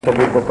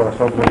צדוק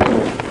בפרשת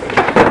בתשובה,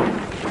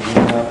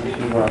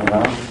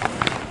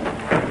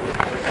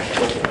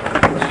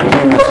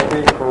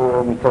 מסביר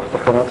הוא מתוך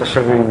תקנת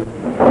השבים.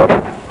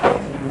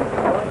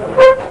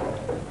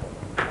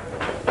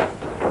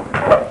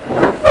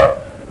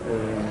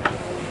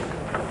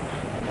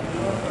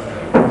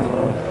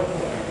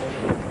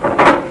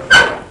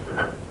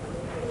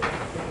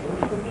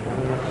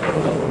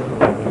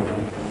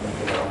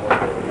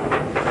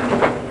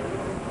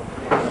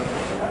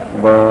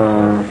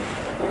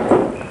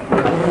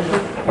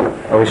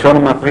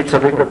 הראשון מהפרי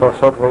צדיק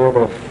בפרשת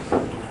וילך,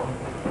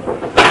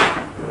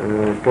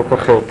 קטע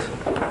ח'.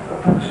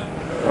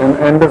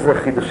 אין בזה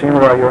חידושים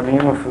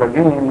רעיוניים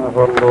מופלגים,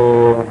 אבל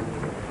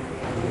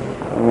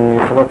אני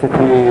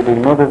החלטתי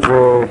ללמוד את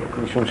זה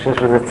משום שיש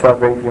בזה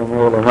צד, הייתי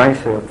אומר,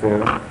 למעשה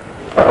יותר.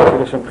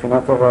 אפילו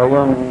שמבחינת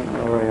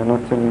הרעיונות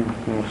הם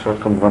אפשר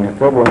כמובן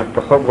יותר בעומק,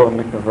 פחות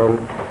בעומק, אבל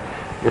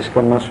יש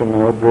כאן משהו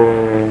מאוד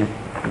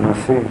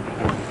מעשי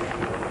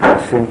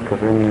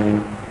מתכוון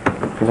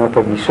מבחינת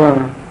הגישה.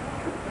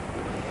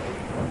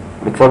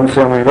 בצד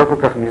מסוים אני לא כל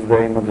כך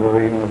מזדהה עם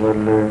הדברים, אבל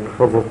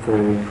בכל זאת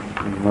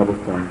נלמד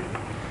אותם.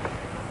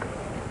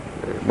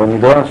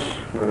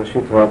 במדרש,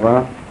 בראשית רבה,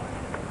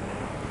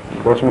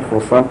 מדרש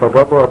מפורסם,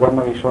 פגע בו האדם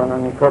הראשון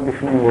הנקרא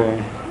בפנים,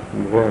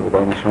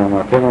 ובוודאי נשמע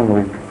מה אתם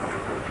אומרים.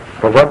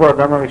 פגע בו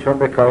האדם הראשון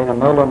בקין,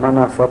 אמר לו, מה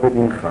נעשה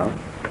בדינך?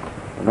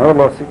 אמר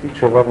לו, עשיתי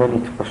תשובה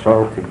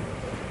ונתפשרתי.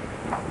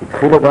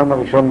 התחיל האדם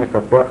הראשון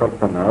מקפח על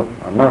פניו,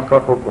 אמר כך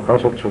הוא כוחה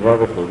של תשובה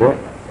וכו'.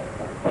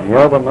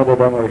 מיד עמד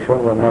האדם הראשון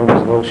ואמר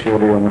מסביר שיר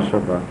ליום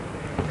השבת.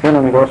 כן,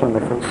 המדרש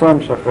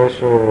המפורסם שאחרי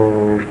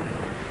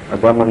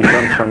שהאדם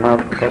הראשון שמע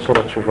כוחה של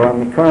התשובה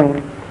מקין,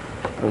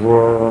 אז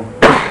הוא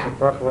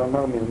פתח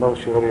ואמר מזמור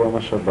שיר ליום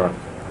השבת.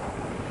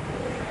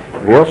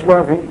 ויש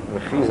להבין,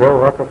 וכי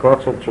זהו רק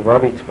הכוח של תשובה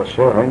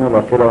להתפשר, היינו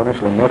להטיל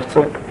העונש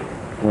למחצה,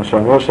 כמו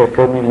שאמרו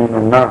שהקל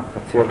ממנו נע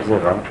חצי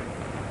הגזרה.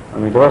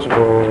 המדרש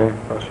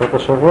בפרשת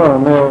השבוע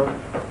אומר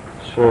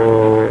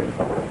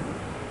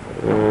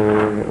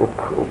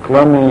הוא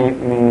קלה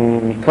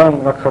מכאן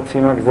רק חצי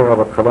מהגזרה,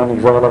 בהתחלה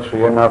נגזר עליו שהוא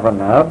יהיה נע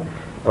ונעב,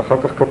 ואחר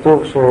כך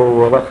כתוב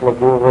שהוא הלך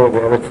לגור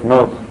בארץ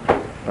נוח.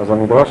 אז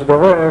המדרש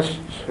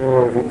דורש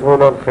שוויתרו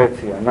לו על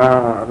חצי, הנע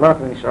הלך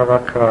ונשאר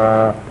רק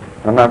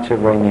הנעד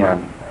שבעניין.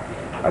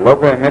 הלא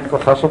באמת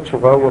כוחה של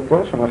תשובה הוא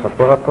יותר,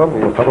 שמחפר הכל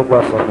ויוכל עוד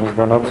לעשות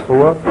מזדנות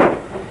זכויות.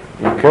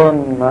 אם כן,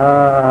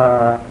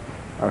 מה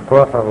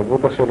הכוח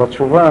הרבותא של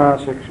התשובה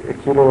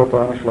שהקילו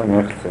אותו עונש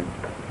למחצה?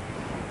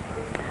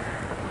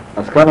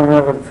 אז כאן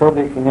אומר צדוק,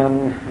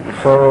 עניין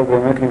אפשר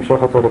באמת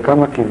למשוך אותו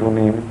לכמה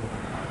כיוונים.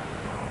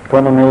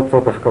 כאן אומר אותו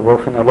דווקא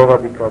באופן הלא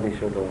רדיקלי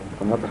שלו,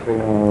 כמות אחרים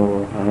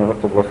הוא אומר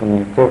אותו באופן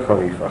יותר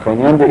חריף. אך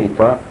העניין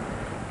דאיתא,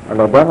 על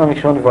האדם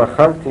הראשון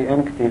ואכלתי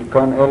אין כתיב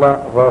כאן אלא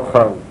ואוכל.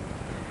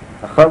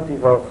 אכלתי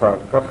ואוכל,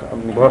 כך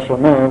המדרש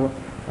אומר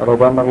על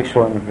האדם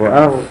הראשון,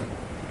 ואז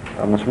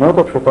המשמעות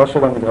הפשוטה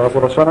של המדרש זה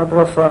לשון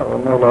התרסה, הוא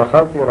אומר לא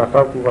אכלתי אלא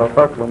אכלתי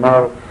ואוכל,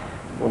 כלומר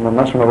הוא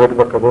ממש מרד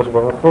בקדוש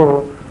ברוך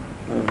הוא,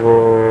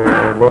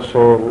 ולא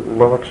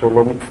רק שהוא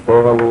לא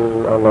מצטער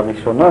על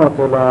הראשונות,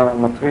 אלא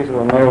מטריס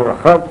ואומר,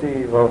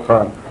 אכלתי ואוכל.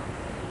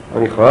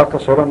 אבל לכאורה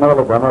קשה לומר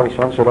לאדם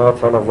הראשון שלא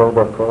רצה לעזור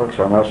דרכו, רק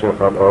שאמר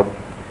שיוכל עוד.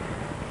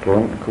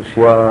 כן,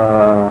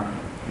 קושיה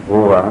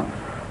ברורה.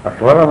 אך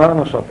כבר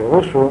אמרנו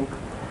שהפירוש הוא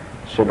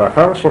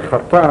שלאחר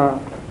שחטא,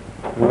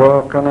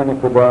 לא כאן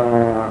הנקודה,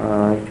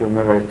 הייתי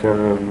אומר, יותר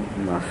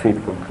מעשית,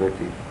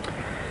 קונקרטית.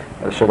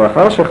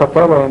 שלאחר שחטא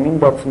לא האמין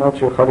בעצמו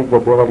שיוכל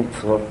להתגבר על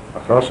יצרו,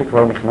 אחר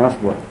שכבר נכנס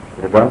בו,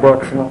 וגם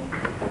בעצמו.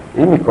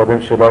 אם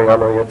מקודם שלא היה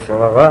לו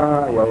יצר הרע,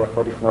 היה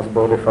יכול לכנס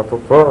בו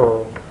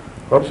לפתותו,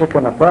 כל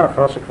שכן עתה,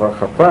 אחר שכבר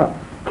חטא,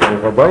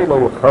 בוודאי לא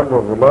יוכל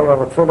לו ולא היה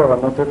רוצה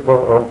לרנות את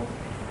בוראו.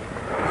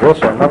 זה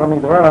שאמר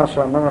המדרש,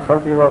 שאמר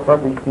אכלתי ואוכל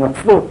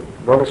בהתנצלות,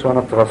 לא לשון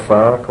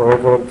התרסה, קורא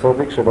זה על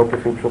צדוק שלא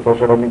כפי פשוטו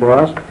של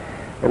המדרש,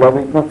 אלא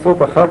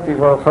בהתנצלות, אכלתי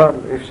ואוכל,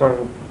 אי אפשר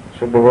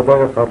שבוודאי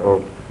יאכל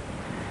עוד.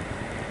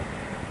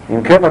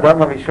 אם כן,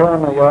 אדם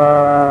הראשון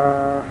היה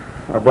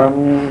אדם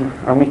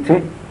אמיתי.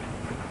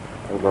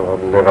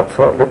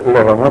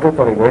 לרמות את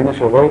הריבונו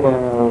שלו,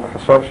 הוא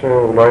חשב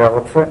שהוא לא היה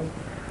רוצה,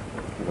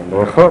 הוא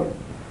לא יכול.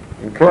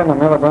 אם כן,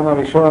 אומר אדם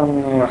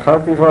הראשון,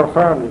 אכלתי ואוכל,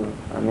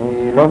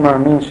 אני לא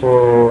מאמין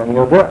שאני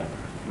יודע.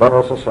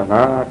 בראש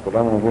השנה,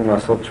 כולנו אומרים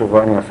לעשות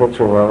תשובה, אני אעשה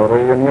תשובה, אבל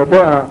אני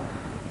יודע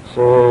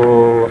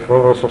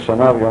שאחרי ראש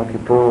השנה ביום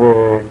כיפור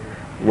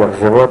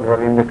יחזרו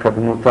הדברים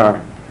לקדמותם.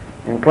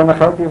 אם כן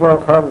אכלתי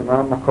ואוכל, מה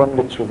המקום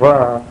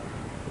לתשובה,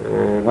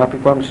 מה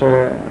פתאום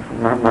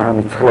מה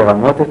אני צריך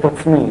לרמות את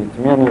עצמי,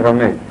 את מי אני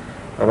רמת?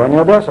 אבל אני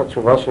יודע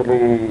שהתשובה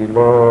שלי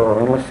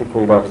אין לה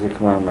סיכוי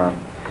להחזיק מעמד.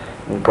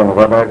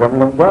 וכמובן היה גם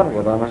למדן,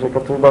 ידע מה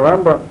שכתוב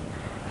ברמב"ם.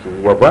 כי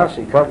ידע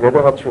שעיקר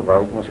גדר התשובה,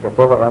 כמו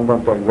שכתוב ברמב"ם,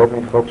 תגלת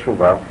מלכות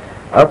תשובה,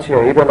 עד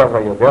שיעיד עליו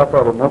היודע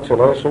תעלומות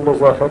שלא ישוב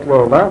לזה החטא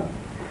לעולם.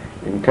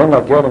 אם כן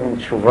להגיע למין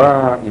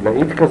תשובה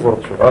עילאית כזאת,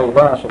 תשובה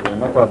עילה,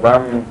 שבאמת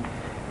האדם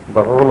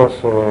ברור לו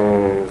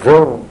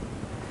שזהו,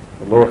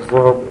 לא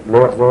יחזור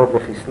עוד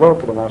לחסלו,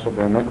 כלומר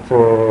שבאמת,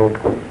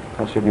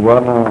 כמו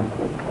שדיברנו,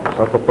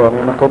 באחת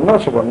הפעמים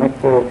הקודמות, שבאמת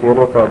תהיה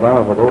לו את האדם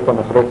הוודאות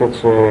המוחלטת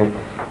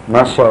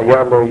שמה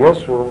שהיה לא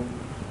ישו,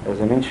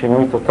 איזה מין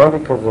שינוי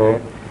טוטלי כזה,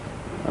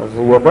 אז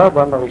הוא ידע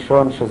אדם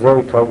הראשון שזהו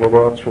יקרא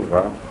גדול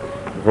התשובה,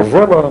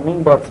 וזה לא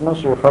האמין בעצמו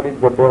שיוכל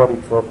להתגבר על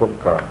יצרו כל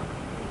כך.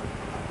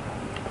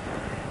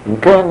 אם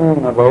כן,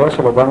 הבעיה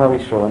של אדם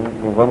הראשון,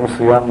 במובן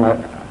מסוים,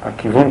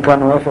 הכיוון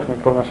כאן הוא הפך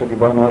מכל מה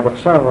שדיברנו עד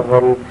עכשיו,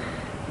 אבל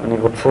אני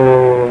רוצה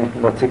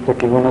להציג את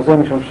הכיוון הזה,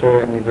 משום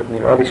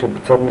שנראה לי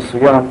שבצד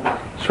מסוים,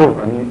 שוב,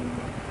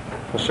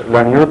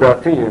 לעניות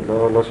דעתי,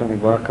 לא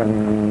שנברא כאן,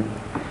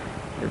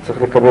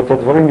 צריך לקבל את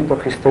הדברים מתוך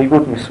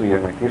הסתייגות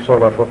מסוימת, אי אפשר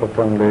להפוך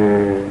אותם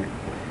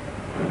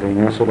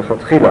לעניין של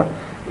לכתחילה.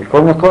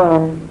 בכל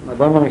מקום,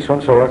 האדם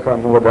הראשון שהיה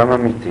כאמור אדם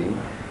אמיתי,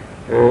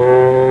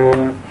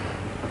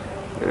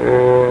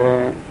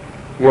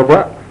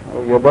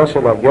 הוא ידע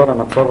שלהגיע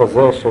למצב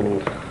הזה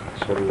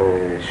של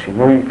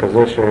שינוי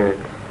כזה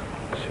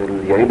של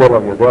יעיד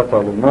עליו יודע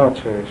תעלומות,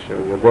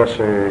 שהוא יודע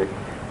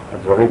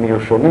שהדברים יהיו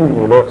שונים,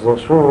 הוא לא יחזור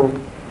שוב,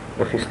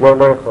 וכסלו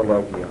לא יכול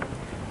להגיע.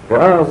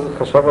 ואז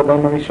חשב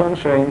אדם הראשון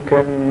שאם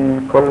כן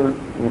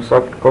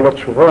כל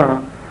התשובה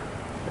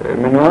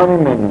מנועה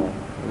ממנו,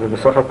 זה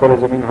בסך הכל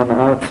איזה מין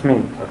הנאה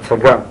עצמית,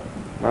 הצגה.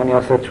 מה אני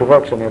אעשה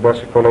תשובה כשאני יודע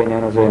שכל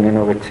העניין הזה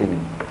איננו רציני?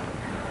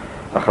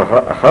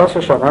 אחר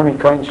ששמע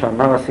מקין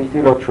שאמר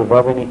עשיתי לו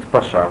תשובה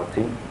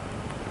ונתפשרתי,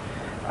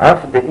 אף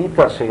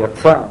דאיתא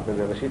שיצא,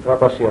 ובראשית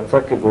רבה שיצא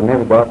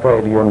כגונב דעת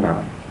העליונה.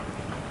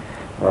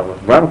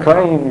 גם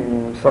קין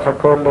סך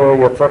הכל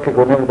יצא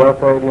כגונב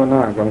דעת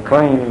העליונה, גם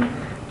קין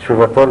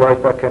תשובתו לא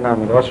הייתה כנה.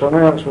 מדרש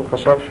אומר שהוא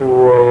חשב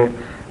שהוא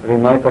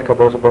רימה את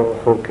הקדוש ברוך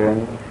הוא, כן,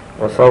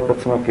 הוא עשה את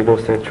עצמו כאילו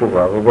עושה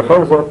תשובה,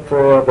 ובכל זאת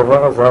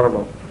הדבר עזר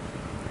לו.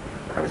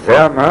 על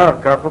זה אמר,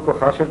 כך הוא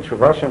כוחה של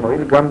תשובה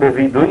שמועיל גם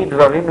בווידוי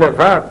דברים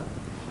לבד,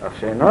 אף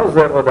שאינו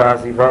עוזר עוד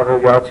העזיבה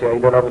הראויה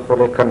שיעיד עליו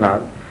וכולי כנ"ל.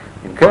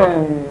 אם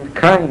כן,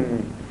 קין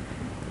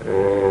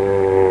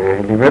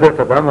לימד את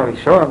אדם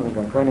הראשון,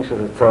 גם כאן יש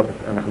איזה צד,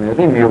 אנחנו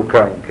יודעים מי הוא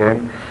קין, כן?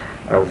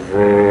 אז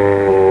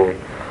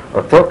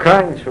אותו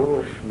קין,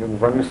 שהוא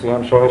במובן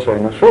מסוים שורש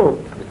האנושות,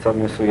 בצד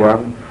מסוים,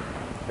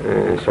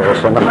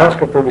 שורש הנחש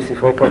כתוב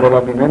בספרי קבלה,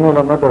 ממנו הוא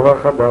למד דבר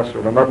חדש,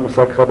 הוא למד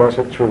מושג חדש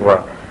של תשובה.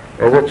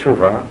 איזה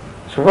תשובה?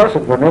 תשובה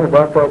שתגונב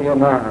דעת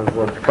העליונה.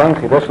 אז קין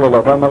חידש לו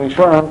לאדם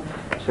הראשון,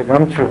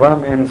 שגם תשובה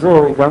מעין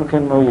זו היא גם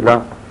כן מועילה.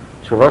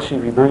 תשובה שהיא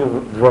וידוי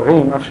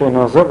דברים, אף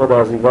שאינו עוזב עוד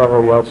העזיבה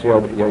הראויה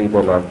שיעיד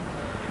עליו.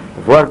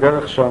 והוא על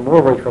דרך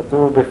שאמרו,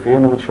 ויפתוהו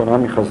בפיהם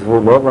ולשונם יחזרו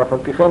לו, ואף על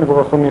פי כן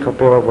יבורכו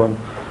מיכפר עוון.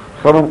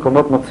 בכל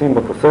המקומות מוצאים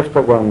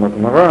בתוספתא גם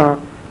בגמרא,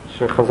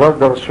 שחז"ל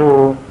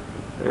דרשו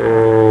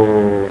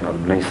על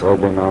בני ישראל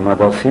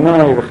במעמד הר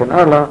סיני וכן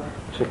הלאה,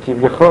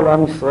 שכביכול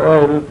עם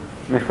ישראל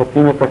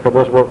מפתים את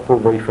הקדוש ברוך הוא,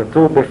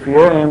 ויפתוהו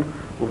בפיהם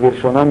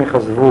ובלשונם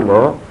יחזרו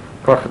לו.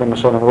 כך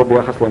למשל אמרו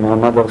ביחס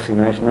למעמד הר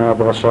סיני, ישנה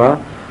הדרשה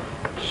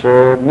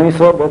שבני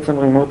ישראל בעצם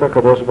רימו את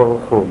הקדוש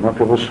ברוך הוא. מה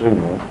פירוש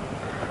רימו?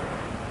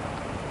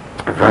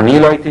 ואני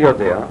לא הייתי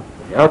יודע,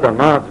 יד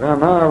עמד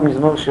ואמר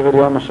מזמור שיר אל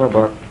יום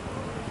השבת.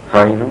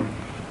 היינו,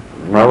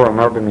 מה הוא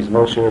אמר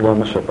במזמור שיר אל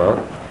יום השבת?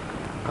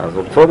 אז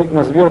צדוק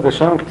מסביר,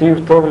 דשם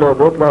כתיב טוב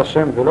להודות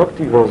להשם, ולא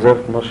כתיב ועוזב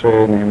כמו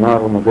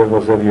שנאמר, ומודה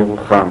ועוזב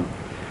ירוחם.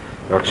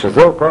 רק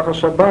שזהו כוח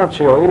השבת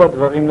שיועיל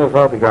הדברים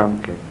לבד גם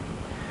כן.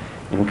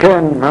 אם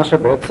כן, מה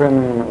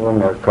שבעצם הוא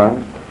אומר כאן,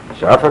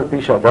 שאף על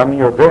פי שאדם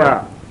יודע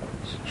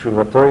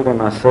שתשובתו היא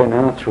למעשה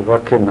איננה תשובה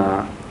כנה,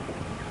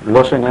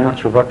 לא שאיננה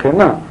תשובה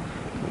כנה,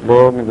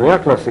 לא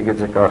מדויק להשיג את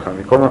זה ככה,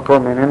 מכל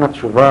מקום איננה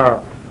תשובה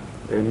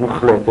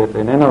מוחלטת,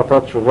 איננה אותה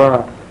תשובה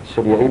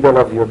של יעיד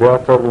עליו יודע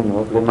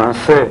תעלומות,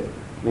 למעשה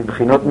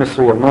מבחינות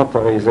מסוימות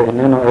הרי זה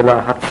איננו אלא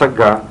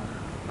הצגה,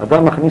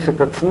 אדם מכניס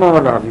את עצמו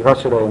לאווירה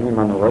של הימים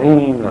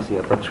הנוראים,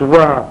 לעשיית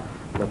התשובה,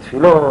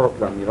 לתפילות,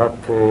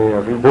 לאמירת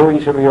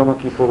הווידוי של יום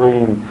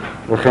הכיפורים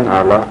וכן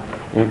הלאה.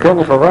 אם כן,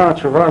 לכאורה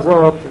התשובה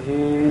הזאת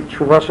היא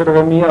תשובה של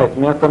רמייה. את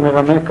מי אתה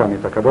מרמה כאן?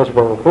 את הקדוש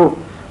ברוך הוא.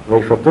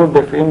 ויפתוהו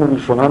בפיהם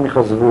ולשונם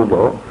יחזרו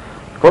לו.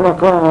 בכל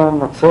מקום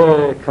מוצא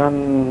כאן,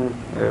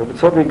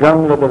 בצדוק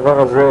גם לדבר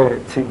הזה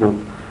צדוק.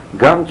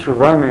 גם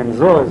תשובה מעין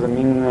זו, איזה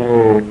מין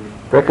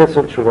טקס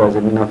של תשובה,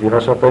 איזה מין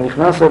אווירה שאתה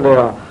נכנס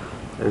אליה,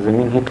 איזה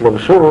מין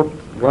התלבשות,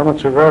 גם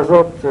התשובה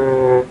הזאת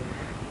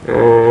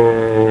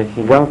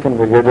היא גם כן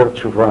בגדר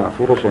תשובה,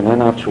 אפילו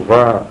שאיננה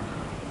התשובה,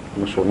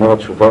 כמו שאומר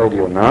התשובה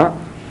העליונה,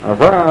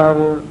 אבל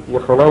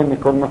יכולה היא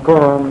מכל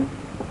מקום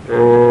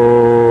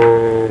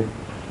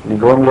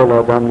לגרום לו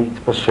לאדם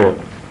להתפשר.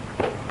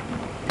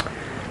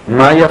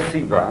 מהי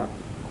הסיבה?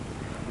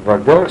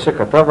 והדרך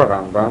שכתב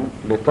הרמב"ם,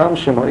 בטעם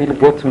שמועיל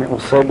גט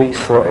מעושה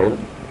בישראל,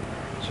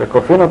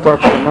 שכופין אותו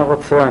עד שאומר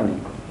רוצה אני.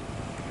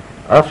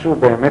 אף שהוא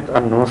באמת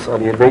אנוס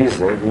על ידי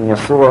זה, ואם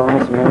יסור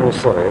האנוס ממנו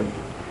יסרב,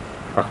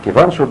 אך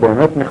כיוון שהוא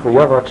באמת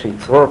מחויב רק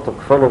שיצרו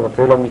תוקפו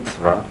לבטל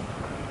המצווה,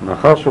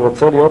 מאחר שהוא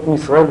רוצה להיות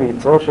מישראל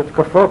ויצרו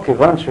שתקפו,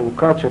 כיוון שהוא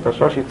קד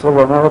שתשש יצרו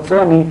ואמר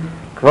רוצה אני,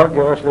 כבר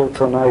גירש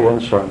לרצונה יהיה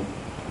שם.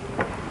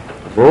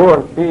 והוא על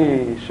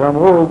פי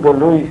שאמרו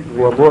גלוי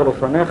וידוע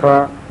לפניך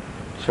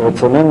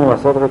שרצוננו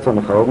לעשות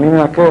רצונך, ומי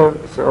מעכב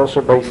שאור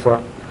שבעיסה.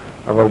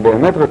 אבל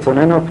באמת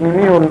רצוננו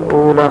הפנימי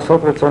הוא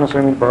לעשות רצון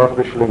השם יתברך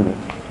בשלמות.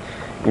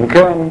 אם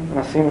כן,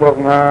 נשים לב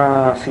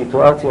מה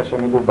הסיטואציה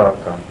שמדובר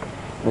כאן.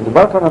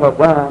 מדובר כאן על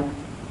אדם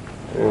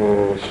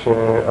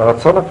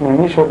שהרצון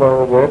הפנימי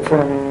שלו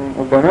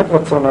הוא באמת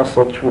רצון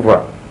לעשות תשובה.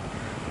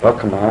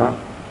 רק מה?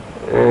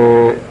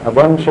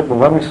 אדם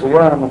שבמובן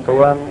מסוים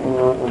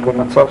הוא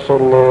במצב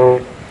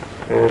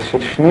של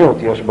שניות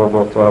יש בו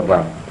באותו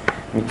אדם.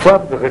 מצד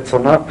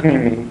רצונה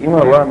הפנימי, אם הוא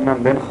היה אמנם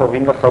בן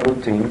חורין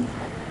לחלוטין,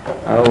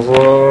 אז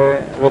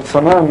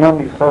רצונה אמנם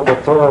לבחור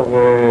בטוב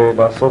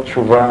ולעשות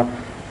תשובה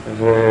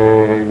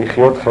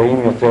ולחיות חיים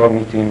יותר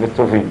אמיתיים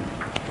וטובים.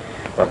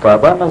 רק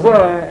האדם הזה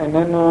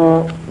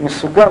איננו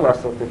מסוגל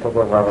לעשות את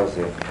הדבר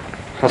הזה.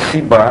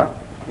 הסיבה,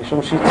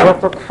 משום שיצרה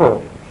תוקפו.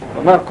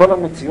 כלומר, כל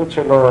המציאות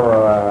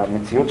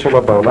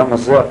שלו בעולם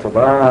הזה,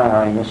 התודעה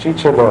האנושית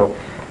שלו,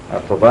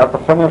 התודעת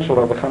החומר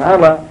שלו וכן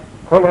הלאה,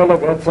 כל אלה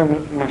בעצם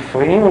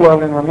מפריעים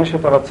לו לממש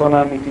את הרצון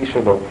האמיתי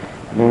שלו.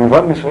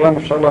 במובן מסוים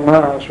אפשר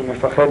לומר שהוא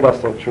מפחד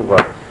לעשות תשובה.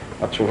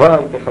 התשובה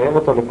היא תחייב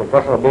אותו לכל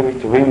כך הרבה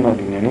ויתורים על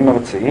עניינים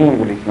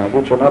ארציים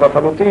ולהתנהגות שונה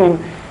לחלוטין,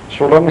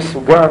 שהוא לא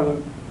מסוגל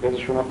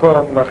באיזשהו מקום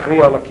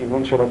להכריע על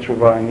הכיוון של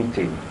התשובה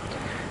האמיתית.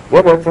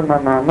 זה בעצם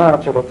המעמד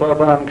של אותו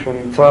אדם כשהוא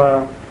נמצא,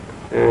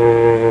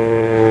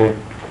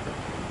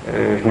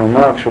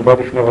 נאמר, כשהוא בא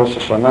לפני ראש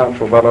השנה,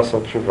 כשהוא בא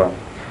לעשות תשובה.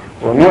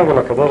 הוא אומר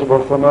ולקדוש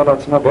ברוך הוא אומר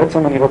לעצמו,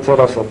 בעצם אני רוצה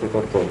לעשות את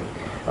הטוב.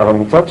 אבל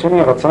מצד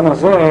שני, הרצון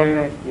הזה,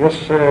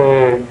 יש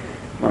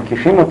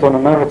מקיפים אותו,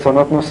 נאמר,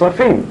 רצונות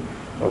נוספים.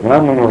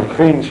 אמנם הוא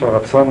מבחין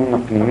שהרצון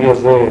הפנימי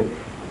הזה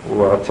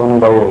הוא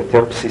הרצון אולי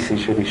יותר בסיסי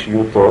של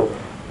אישיותו.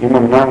 אם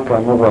אמנם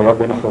כאמור הוא היה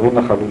בן חורין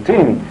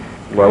לחלוטין,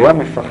 לא היה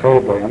מפחד,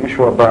 לא היה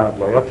משועבד,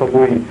 לא היה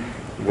תלוי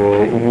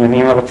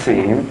בעניינים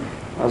ארציים,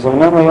 אז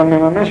אמנם היה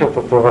מממש את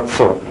אותו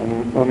רצון.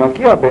 הוא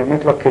מגיע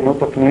באמת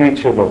לכנות הפנימית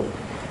שלו.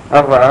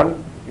 אבל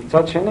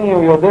מצד שני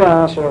הוא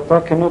יודע שאותה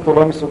כנות הוא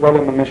לא מסוגל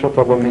לממש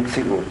אותה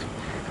במציאות.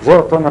 זה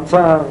אותו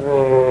מצב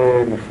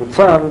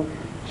מפוצל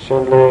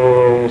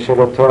של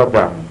אותו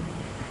אדם.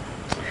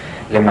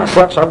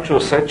 למעשה עכשיו כשהוא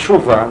עושה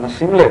תשובה,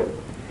 נשים לב,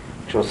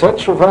 כשהוא עושה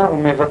תשובה הוא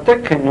מבטא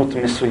כנות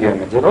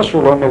מסוימת. זה לא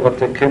שהוא לא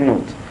מבטא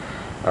כנות,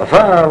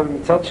 אבל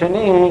מצד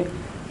שני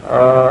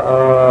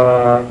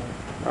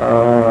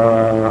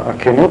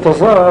הכנות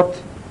הזאת,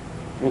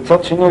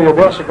 מצד שני הוא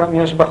יודע שגם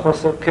יש בה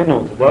חוסר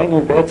כנות.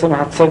 דהיינו בעצם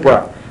הצגה.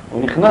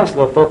 הוא נכנס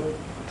לאותו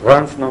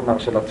טרנס נאמר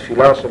של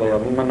התפילה של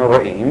הימים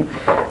הנוראים,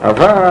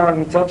 אבל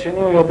מצד שני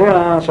הוא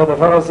יודע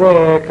שהדבר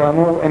הזה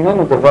כאמור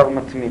איננו דבר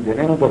מתמיד,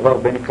 איננו דבר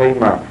בן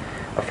קיימא.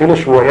 אפילו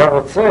שהוא היה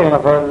רוצה,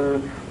 אבל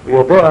הוא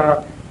יודע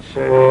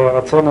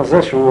שהרצון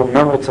הזה, שהוא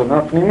אמנם רצונו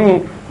הפנימי,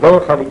 לא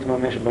יוכל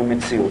להתממש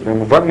במציאות.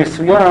 במובן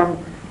מסוים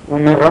הוא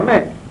מרמה,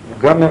 הוא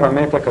גם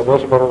מרמה את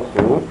הקדוש ברוך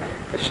הוא,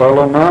 אפשר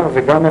לומר,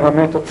 וגם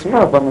מרמה את עצמו,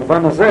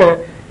 במובן הזה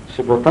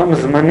שבאותם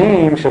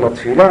זמנים של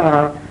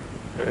התפילה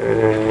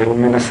הוא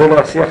מנסה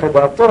להסיח את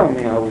דעתו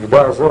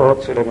מהעובדה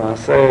הזאת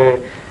שלמעשה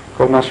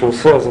כל מה שהוא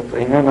עושה זאת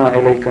איננה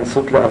אלא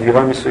היכנסות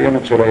לאווירה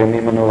מסוימת של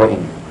הימים הנוראים.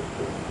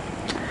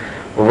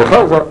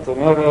 ובכל זאת,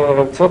 אומר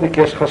צדוק,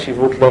 יש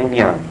חשיבות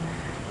לעניין.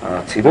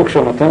 הצדוק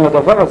שהוא נותן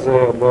לדבר הזה,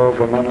 בו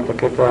גמרנו את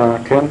הקטע,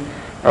 כן,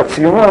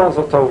 הציומה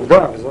זאת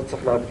העובדה, וזאת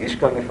צריך להדגיש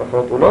כאן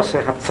לפחות, הוא לא עושה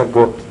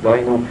הצגות,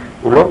 דהיינו,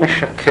 הוא לא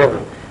משקר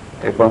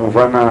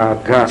במובן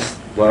הגס,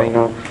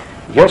 דהיינו,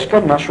 יש כאן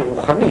משהו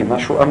רוחני,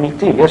 משהו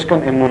אמיתי, יש כאן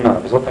אמונה,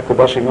 וזאת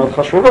נקודה שהיא מאוד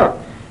חשובה,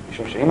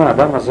 משום שאם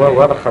האדם הזה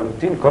היה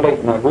לחלוטין, כל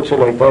ההתנהגות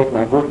שלו הייתה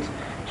התנהגות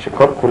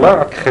שכל כולה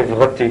רק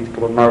חברתית,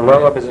 כלומר לא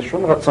היה בזה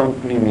שום רצון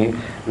פנימי,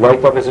 לא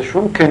הייתה בזה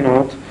שום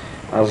כנות,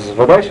 אז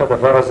ודאי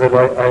שהדבר הזה לא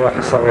היה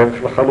חסר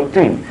ערך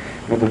לחלוטין.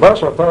 מדובר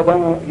שאותו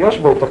אדם יש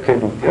בו את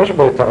הכנות, יש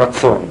בו את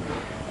הרצון,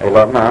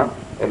 אלא מה?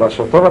 אלא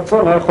שאותו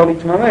רצון לא יכול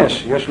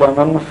להתממש, יש לו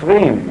המון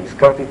מפריעים,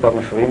 הזכרתי את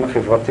המפריעים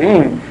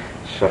החברתיים,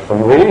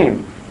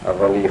 שהחומריים,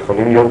 אבל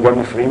יכולים להיות גם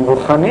מפריעים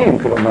רוחניים,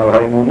 כלומר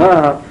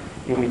האמונה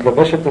היא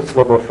מתלבשת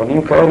אצלו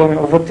באופנים כאלה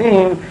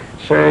מעוותים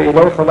שהיא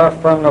לא יכולה אף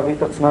פעם להביא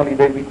את עצמה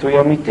לידי ביטוי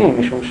אמיתי,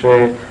 משום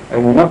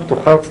שהאמונה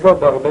פתוחה אצלו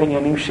בהרבה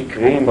עניינים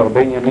שקריים,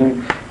 בהרבה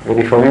עניינים,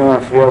 ולפעמים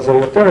המפריע הזה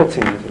יותר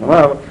רציני. זאת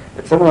אומרת,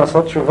 אצלנו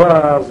לעשות תשובה,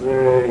 אז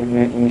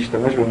אם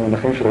נשתמש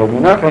במונחים של רב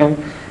מנחם,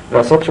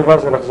 לעשות תשובה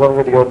זה לחזור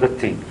ולהיות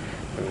דתי.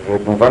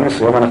 ובמובן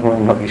מסוים אנחנו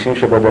מרגישים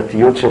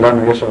שבדתיות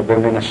שלנו יש הרבה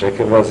מן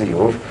השקר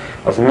והזיוף,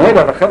 אז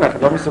ממילא לכן אנחנו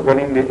לא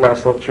מסוגלים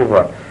לעשות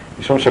תשובה.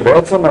 משום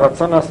שבעצם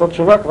הרצון לעשות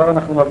תשובה כבר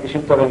אנחנו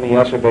מרגישים את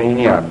הרמייה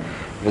שבעניין.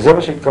 וזה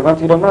מה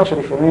שהתכוונתי לומר,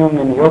 שלפעמים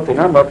המניעות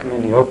אינן רק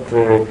מניעות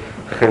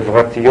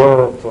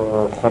חברתיות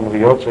או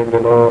חומריות שהן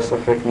ללא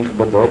ספק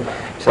נכבדות.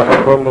 בסך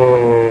הכל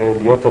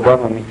להיות אדם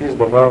אמיתי זה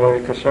דבר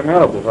קשה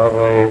מאוד, דבר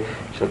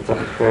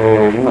שצריך,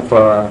 אם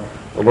אתה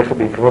הולך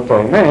בעקבות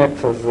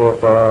האמת, אז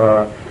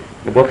אתה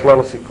בדרך כלל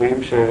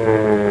הסיכויים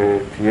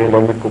שתהיה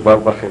לא מקובל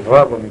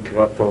בחברה,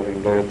 במקרה הטוב,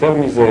 אם לא יותר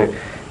מזה,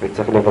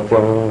 וצריך לוותר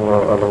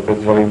על הרבה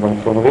דברים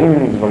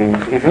חומריים, דברים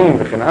מכאיבים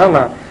וכן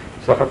הלאה.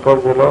 בסך הכל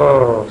זה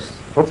לא,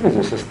 חוץ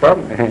מזה שסתם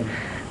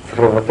צריך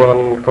לוותר על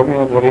כל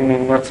מיני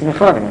דברים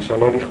מעצמך, למשל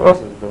לא לכעוס,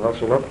 זה דבר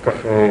שלא כל כך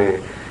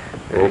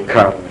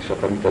קל,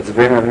 שאתה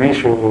מתעצבן על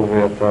מישהו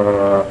ואתה,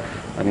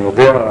 אני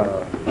יודע,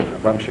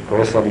 אדם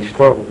שכועס על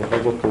אשתו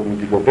ובכל זאת הוא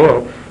מתגבר,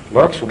 לא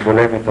רק שהוא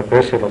בולם את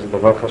הפה שלו, זה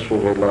דבר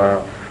חשוב, אלא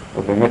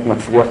הוא באמת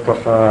מצליח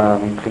ככה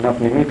מבחינה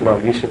פנימית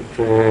להרגיש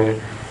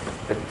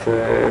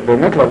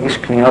באמת להרגיש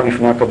כניעה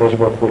לפני הקדוש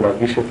ברוך הוא,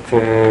 להרגיש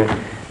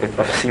את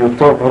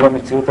אפסיותו מול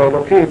המציאות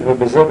האלוקית,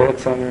 ובזה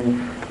בעצם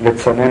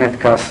לצנן את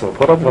כעסו.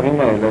 כל הדברים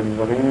האלה הם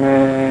דברים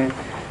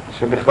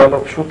שבכלל לא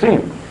פשוטים.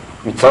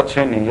 מצד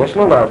שני, יש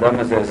לו לאדם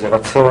הזה איזה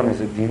רצון,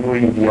 איזה דימוי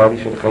אידיאלי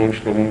של חיים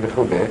שלמים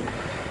וכו'.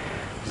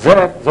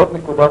 זאת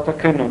נקודת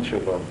הכנות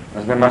שלו.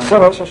 אז למעשה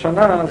ראש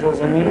השנה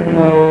זה מין,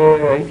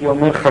 הייתי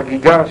אומר,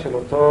 חגיגה של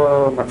אותו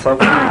מצב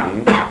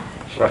פנימי,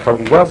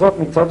 שהחגיגה הזאת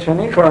מצד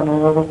שני כאן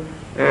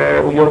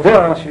הוא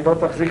יודע שהיא לא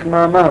תחזיק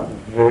מעמד,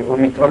 והוא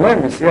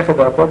מתעלם, מסיח את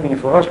דעתו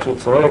במפורש כשהוא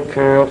צועק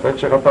עופת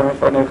שרתה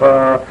מפניך,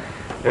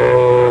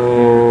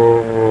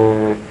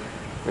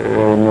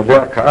 אני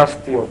יודע,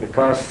 כעסתי או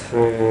בכעס,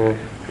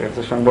 איך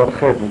זה שם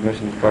בהלחד, נדמה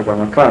שנקרא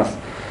גם הכעס,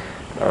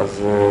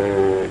 אז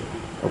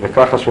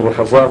ובככה שהוא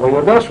לחזר, והוא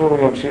יודע שהוא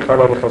ימשיך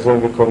הלאה לחזר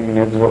בכל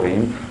מיני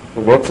דברים,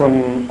 הוא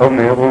בעצם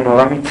אומר, הוא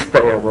נורא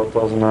מצטער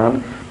באותו זמן,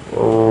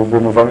 הוא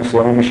במובן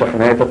מסוים הוא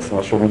משכנע את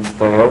עצמו שהוא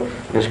מצטער,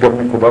 יש גם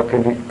נקודה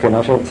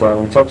כנה של צער,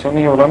 ומצד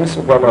שני הוא לא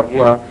מסוגל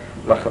להגיע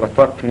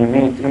להחלטה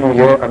פנימית, אם הוא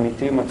יהיה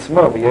אמיתי עם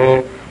עצמו ויהיה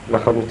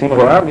לחלוטין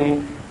ריאלי,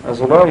 אז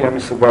הוא לא יהיה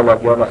מסוגל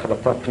להגיע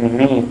להחלטה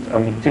פנימית,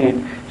 אמיתית,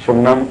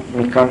 שאומנם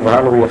מכאן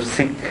והלאה הוא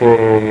יפסיק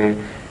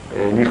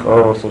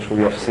לכעוס, או שהוא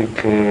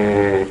יפסיק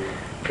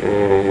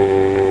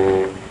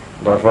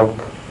לעבור,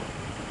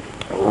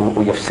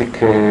 הוא יפסיק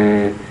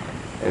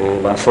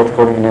לעשות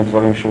כל מיני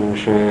דברים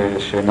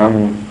שאינם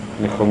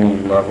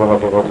נכונים, לעבור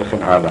עבירות וכן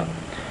הלאה.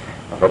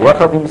 אבל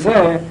יחד עם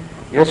זה,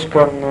 יש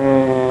כאן,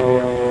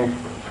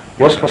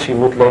 יש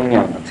חשיבות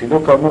לעניין.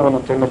 הצדוק כאמור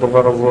נותן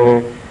לדבר הזה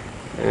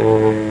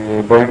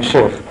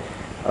בהמשך.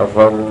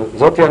 אבל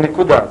זאת היא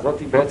הנקודה, זאת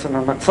היא בעצם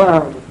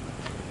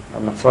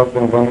המצב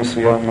במובן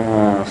מסוים,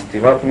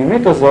 הסתירה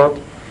הפנימית הזאת,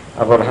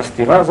 אבל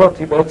הסתירה הזאת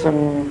היא בעצם,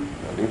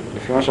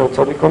 לפי מה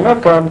שצדוק אומר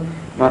כאן,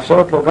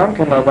 מאפשרת לו גם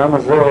כן לאדם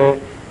הזה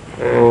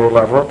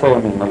לעבור את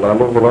הימים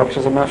הללו, ולא רק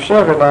שזה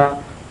מאפשר, אלא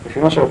לפי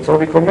מה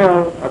שצדוק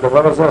אומר,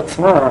 הדבר הזה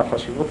עצמו,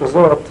 החשיבות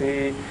הזאת,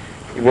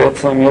 היא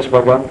בעצם יש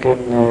בה גם כן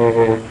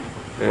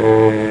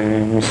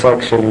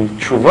מושג של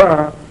תשובה,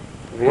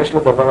 ויש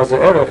לדבר הזה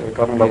ערך,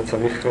 וכאן אולי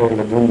צריך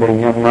לדון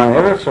בעניין מה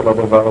הערך של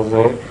הדבר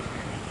הזה.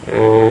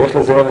 יש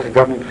לזה ערך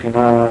גם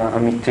מבחינה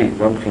אמיתית,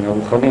 גם מבחינה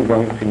רוחנית, גם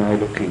מבחינה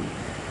אלוקית.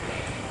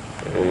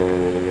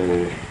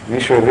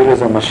 מישהו הביא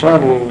לזה משל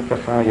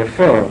ככה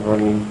יפה, אבל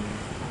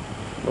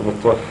לא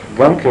בטוח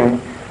גם כן,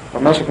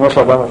 אומר שכמו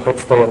שאדם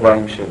רוחץ את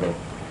הידיים שלו.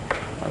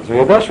 אז הוא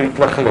יודע שהוא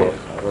יתלכלך,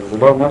 אבל זה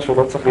לא אומר שהוא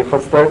לא צריך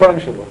לרחוץ את הידיים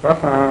שלו.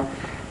 ככה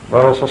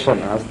בראש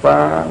השנה, אז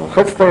אתה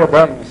רוחץ את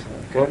הידיים,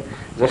 כן?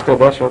 זה שאתה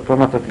יודע שעוד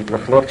פעם אתה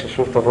תתלכלך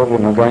כששוב תבוא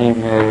במגע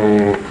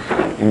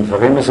עם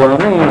דברים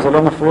מזוהמים, זה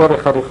לא מפריע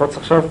לך לרחוץ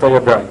עכשיו את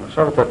הידיים,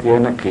 עכשיו אתה תהיה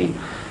נקי.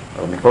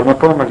 אבל מכל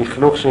מקום,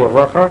 הלכלוך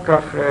שיבוא אחר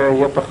כך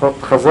יהיה פחות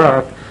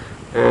חזק,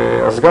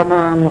 אז גם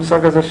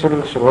המושג הזה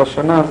של ראש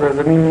שנה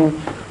זה מין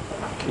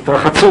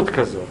התרחצות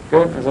כזאת,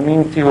 כן? זה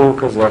מין תיאור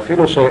כזה,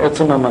 אפילו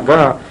שעצם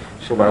המגע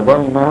של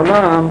האדם עם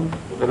העולם,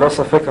 ללא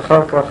ספק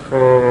אחר כך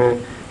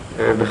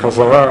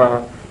בחזרה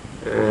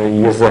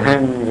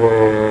יזהם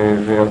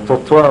ואותו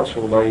תואר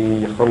שאולי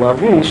יכול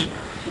להביש,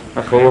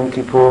 אחרי יום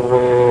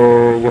כיפור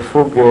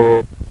יפוג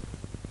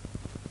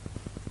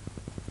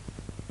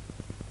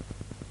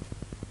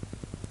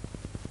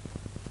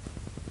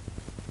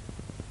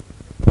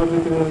אני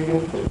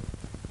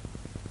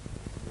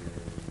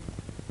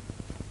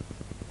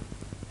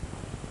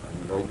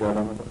לא יודע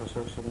למה אתה חושב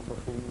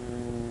שמוכרחים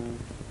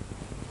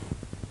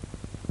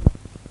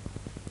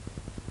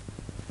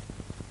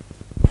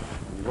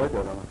אני לא יודע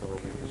למה אתה רואה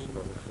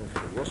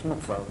יש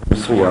מצב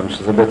מסוים,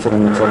 שזה בעצם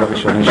המצב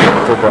הראשוני של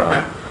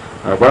התודעה.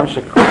 האדם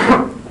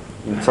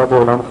שנמצא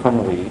בעולם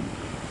חומרי,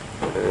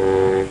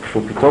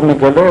 כשהוא פתאום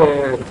מגלה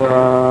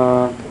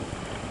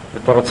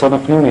את הרצון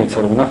הפנימי, אצל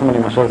רבי נחמן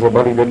למשל זה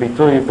בא לידי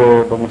ביטוי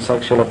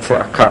במושג של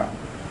הצעקה,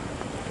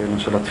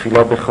 של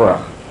התפילה בכוח.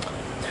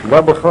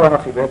 תפילה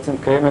בכוח היא בעצם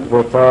קיימת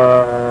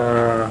באותה,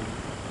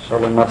 אפשר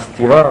לומר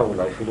סתירה,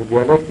 אולי אפילו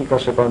דיאלקטיקה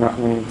שבה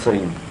אנחנו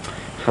נמצאים.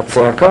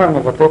 הצעקה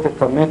מבטאת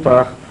את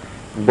המתח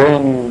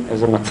בין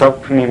איזה מצב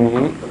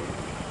פנימי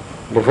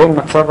לבין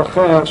מצב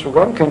אחר שהוא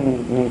גם כן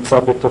נמצא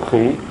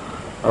בתוכי,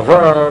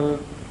 אבל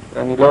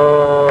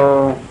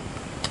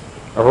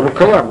הוא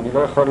קיים, אני לא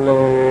יכול,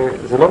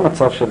 זה לא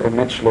מצב של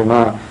אמת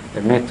שלמה,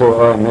 אמת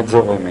טהורה, אמת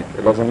זורמת,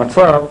 אלא זה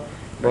מצב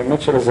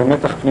באמת של איזה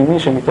מתח פנימי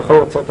שמתוכו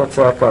יוצאת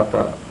הצעקה,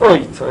 אתה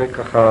אוי, צועק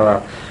ככה,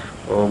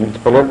 או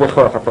מתפלל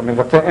בכוח, אתה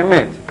מבטא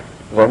אמת,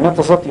 והאמת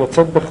הזאת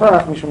יוצאת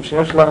בכך משום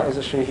שיש לה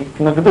איזושהי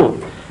התנגדות,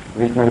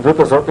 וההתנגדות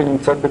הזאת היא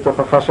נמצאת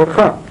בתוכך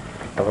שלך.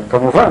 אבל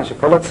כמובן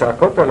שכל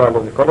הצעקות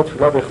הללו וכל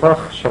התפילה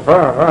בכך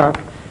שווה רק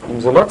אם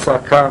זה לא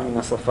צעקה מן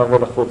השפה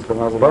ולחוץ,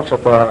 כלומר זה לא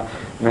שאתה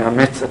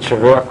מאמץ את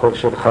שרי הקול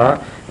שלך,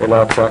 אלא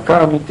הצעקה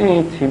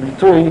האמיתית היא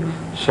ביטוי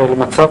של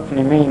מצב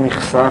פנימי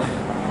נחשף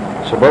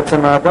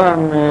שבעצם האדם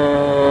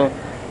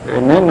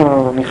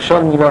איננו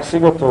נכשל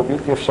מלהשיג אותו,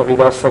 בלתי אפשרי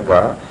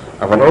להשגה,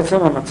 אבל בעצם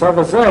המצב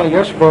הזה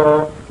יש בו,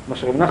 מה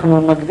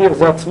שאנחנו נגדיר,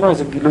 זה עצמו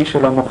איזה גילוי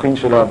של המוחין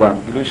של האדם,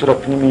 גילוי של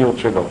הפנימיות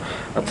שלו.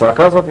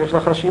 הצעקה הזאת יש לה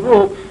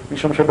חשיבות,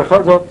 משום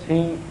שבכל זאת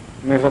היא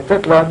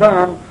מבטאת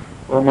לאדם,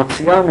 או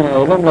מוציאה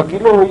מהאלם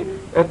לגילוי,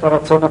 את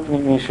הרצון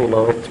הפנימי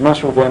שלו, את מה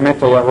שהוא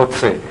באמת היה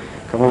רוצה.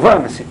 כמובן,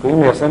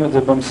 הסיכויים ליישם את זה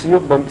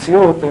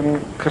במציאות הם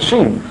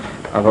קשים,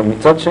 אבל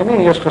מצד שני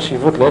יש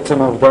חשיבות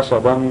לעצם העובדה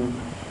שאדם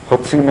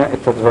הוציא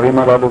את הדברים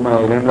הללו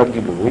מהאלם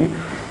לגילוי,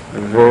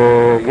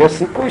 ויש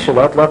סיכוי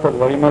שלאט לאט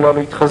הדברים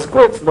הללו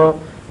יתחזקו אצלו,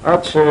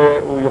 עד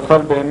שהוא יוכל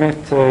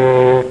באמת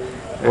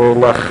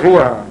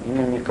להכריע,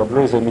 אם הם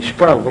יקבלו איזה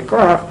משקל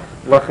וכך,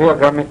 להכריע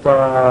גם את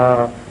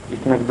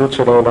ההתנגדות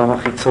של העולם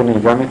החיצוני,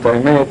 גם את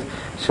האמת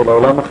של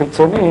העולם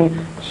החיצוני,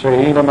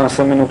 שהיא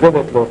למעשה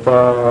מנוגדת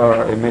לאותה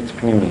אמת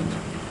פנימית.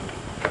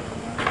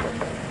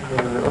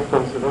 עוד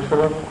פעם, זה לא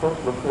שלב כוח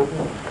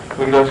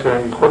בחדר, בגלל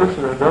שהיכולת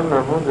של האדם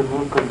לעמוד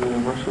לגבול כזה,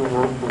 משהו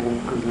מאוד ברור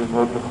כזה,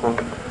 מאוד נכון,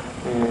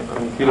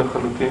 אמיתי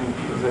לחלוטין,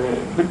 זה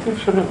בלתי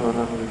אפשרי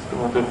בעולם הזה. זאת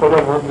אומרת, הוא יכול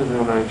לעמוד בזה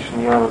אולי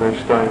שנייה, אולי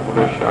שתיים,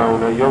 אולי שעה,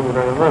 אולי יום,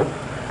 אולי יומיים,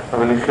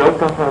 אבל לחיות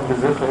ככה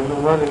בזה חיים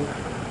נורמליים,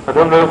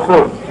 אדם לא יכול.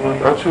 זאת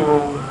אומרת, עד שהוא,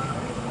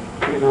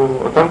 כאילו,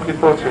 אותן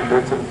קליפות שהן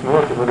בעצם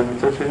תנועות, אבל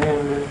מצד שני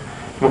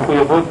הן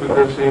מחויבות,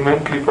 בגלל שאם אין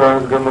קליפה,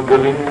 אז גם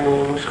הגרעין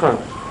מושחת.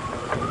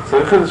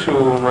 צריך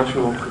איזשהו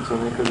משהו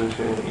חיצוני כזה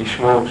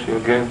שישמור,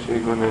 שיגן,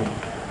 שיגונן.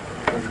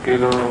 אז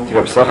כאילו...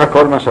 תראה, בסך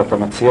הכל מה שאתה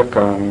מציע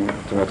כאן,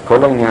 זאת אומרת,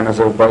 כל העניין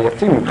הזה הוא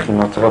בעייתי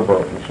מבחינות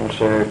רבות, משום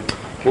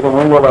שכאילו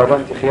אומרים לו לאדם,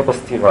 תחיה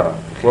בסתירה,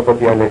 תחיה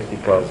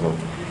בדיאלקטיקה הזאת.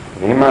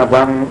 ואם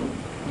האדם,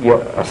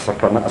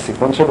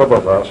 הסיכון של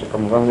הדבר,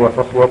 שכמובן זה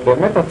יהפוך להיות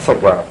באמת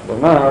הצגה,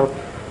 כלומר,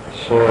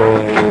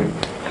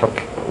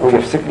 שהוא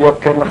יפסיק להיות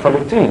כן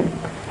לחלוטין.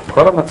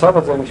 כל המצב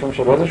הזה, משום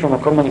שבאיזשהו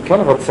מקום אני כן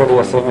רוצה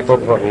ליישם את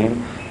הדברים,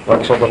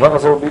 רק שהדבר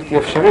הזה הוא בלתי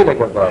אפשרי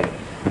לגביי.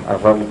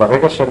 אבל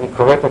ברגע שאני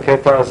קורא את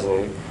הקטע הזה,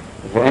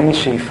 ואין לי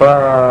שאיפה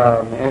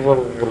מעבר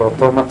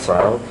לאותו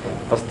מצב,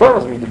 אז טוב,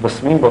 אז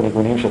מתבשמים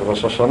בניגונים של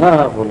ראש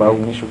השנה, ואולי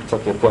מישהו קצת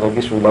יותר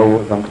רגיש, ואולי הוא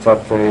גם קצת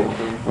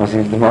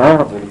מזיל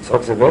דמעות,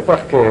 ולצעוק זה בטח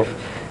כיף,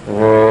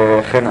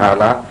 וכן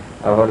הלאה.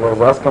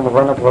 אבל אז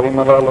כמובן הדברים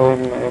הללו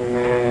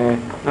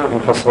הם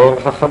חסרי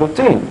ערך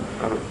לחלוטין.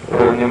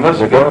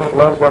 בדרך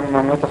כלל גם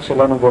המתח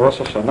שלנו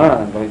בראש השנה,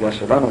 אני לא יודע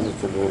שלנו,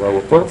 זה אולי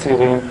יותר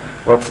צעירים,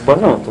 הוא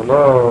עצבנות, הוא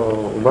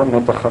לא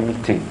מתח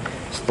אמיתי.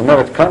 זאת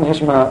אומרת, כאן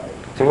יש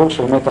תיאור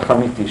של מתח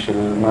אמיתי, של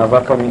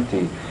מאבק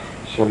אמיתי,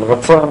 של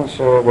רצון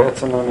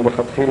שבעצם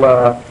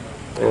מלכתחילה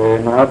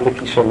נועד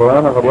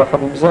לכישלון, אבל יחד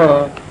עם זה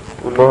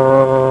הוא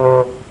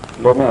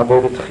לא מאבד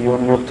את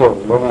חיוניותו, הוא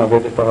לא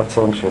מאבד את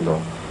הרצון שלו.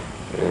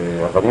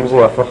 אבל אם זה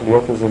יהפוך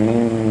להיות איזה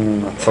מין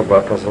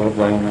הצגה כזאת,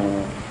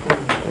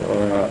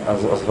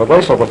 אז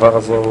ודאי שהדבר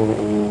הזה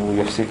הוא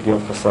יפסיק להיות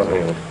חסר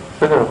ערך.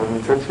 בסדר, אבל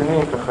מצד שני,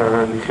 ככה,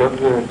 לחיות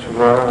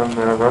בתשובה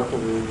מאהבה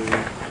כזה,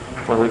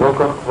 מדרגה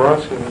כל כך גבוהה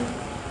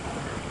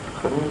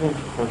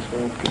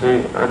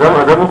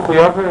אדם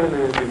מחויב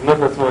לבנות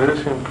לעצמו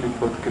איזה שהם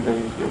קליפות כדי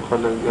שיוכל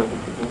להגיע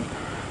בכיוון.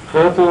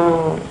 אחרת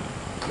הוא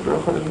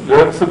לא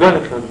היה מסוגל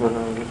לחיות בעולם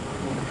הזה.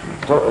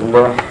 טוב,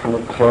 לא,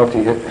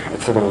 חייבתי,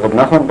 אצל רב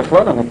נחמן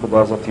בכלל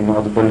הנקודה הזאת היא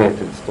מאוד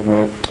בולטת. זאת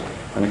אומרת,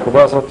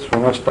 הנקודה הזאת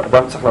שאומר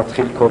שאדם צריך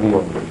להתחיל כל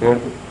יום, כן?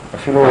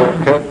 אפילו,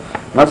 כן?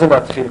 מה זה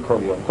להתחיל כל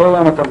יום? כל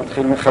יום אתה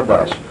מתחיל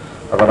מחדש.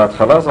 אבל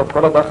ההתחלה הזאת,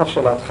 כל הדחף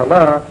של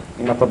ההתחלה,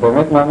 אם אתה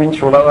באמת מאמין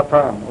שאולי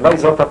הפעם, אולי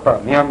זאת הפעם,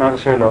 מי אמר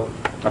שלא?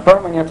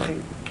 הפעם אני אתחיל.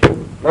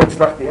 לא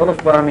הצלחתי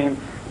 1000 פעמים,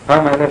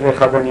 פעם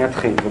 1001 אני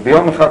אתחיל.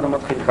 וביום אחד הוא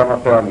מתחיל כמה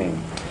פעמים.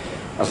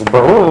 אז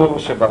ברור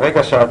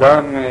שברגע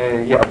שהאדם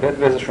יאבד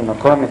באיזשהו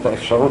מקום את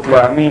האפשרות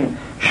להאמין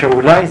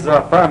שאולי זו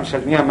הפעם של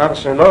מי אמר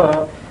שלא,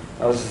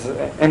 אז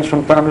אין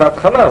שום טעם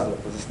להתחלה הזאת.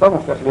 זה סתם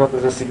הופך להיות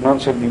איזה סגנון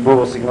של דיבור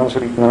או סגנון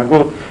של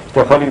התנהגות, שאתה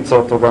יכול למצוא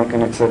אותו גם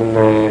כן אצל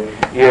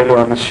אי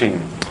אלו אנשים.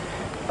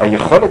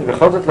 היכולת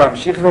בכל זאת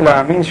להמשיך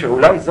ולהאמין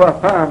שאולי זו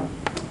הפעם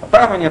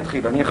אני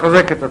אתחיל, אני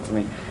אחזק את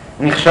עצמי.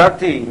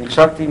 נכשלתי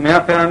 100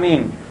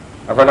 פעמים,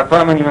 אבל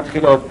הפעם אני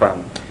מתחיל עוד פעם.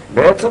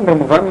 בעצם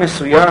במובן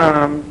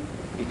מסוים,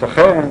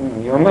 ייתכן,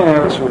 אני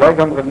אומר, שאולי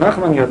גם רב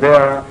נחמן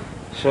יודע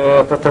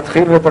שאתה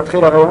תתחיל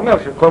ותתחיל, הרי הוא אומר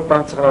שכל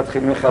פעם צריך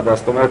להתחיל מחדש.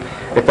 זאת אומרת,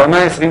 את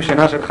 120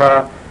 שנה שלך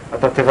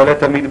אתה תבלה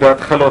תמיד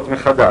בהתחלות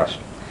מחדש.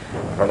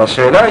 אבל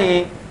השאלה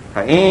היא,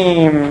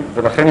 האם,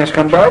 ולכן יש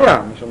כאן בעיה,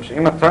 משום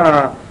שאם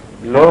אתה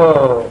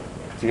לא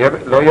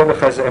יהיה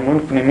לך איזה אמון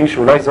פנימי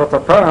שאולי זאת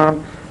הפעם,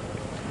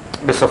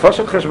 בסופו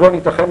של חשבון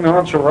ייתכן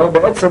מאוד שהוא רואה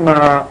בעצם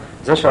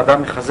זה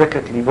שאדם מחזק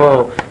את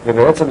ליבו,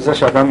 ובעצם זה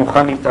שאדם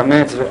מוכן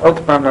להתאמץ ועוד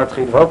פעם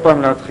להתחיל ועוד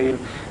פעם להתחיל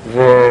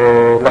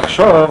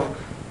ולחשוב,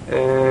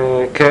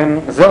 כן,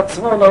 זה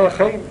עצמו לא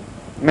יחיים.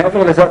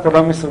 מעבר לזה אתה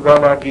לא מסוגל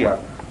להגיע,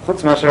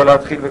 חוץ מאשר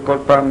להתחיל בכל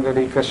פעם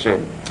ולהיכשל.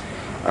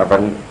 אבל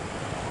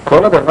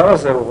כל הדבר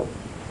הזה הוא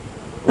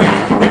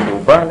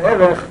בעל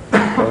ערך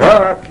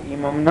רק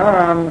אם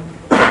אמנם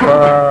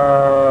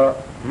אתה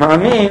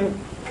מאמין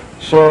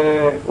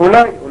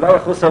שאולי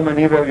אחוס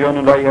המני ואביון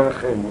אולי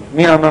ירחמו.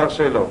 מי אמר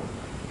שלא?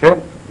 כן?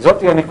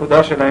 זאת היא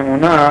הנקודה של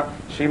האמונה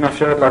שהיא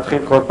מאפשרת להתחיל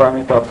כל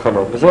פעם את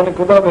ההתחלות. וזו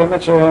הנקודה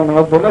באמת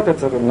שמאוד בולטת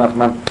אצל רב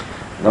נחמן.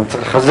 גם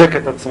צריך לחזק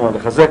את עצמו,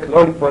 לחזק,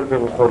 לא ליפול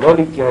ברוחו, לא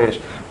להתייאש.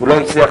 הוא לא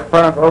יצליח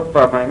פעם ועוד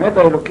פעם. האמת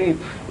האלוקית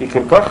היא כל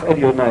כך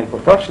עליונה, היא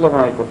כל כך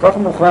שלמה, היא כל כך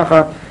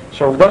מוכרחת,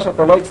 שהעובדה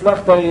שאתה לא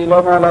הצלחת היא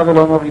לא מעלה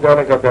ולא מורידה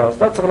לגביה. אז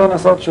אתה צריך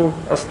לנסות שוב.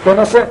 אז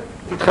תנסה,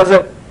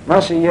 תתחזק,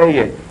 מה שיהיה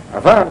יהיה.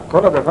 אבל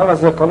כל הדבר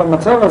הזה, כל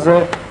המצב הזה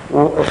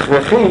הוא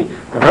הכרחי,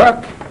 רק,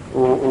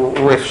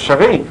 הוא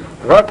אפשרי,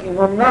 רק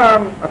אם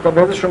אמנם אתה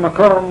באיזשהו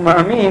מקום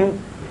מאמין,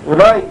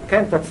 אולי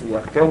כן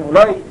תצליח, כן?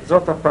 אולי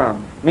זאת הפעם.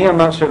 מי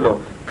אמר שלא?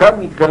 כאן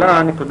מתגלה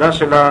הנקודה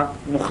של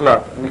המוחלט,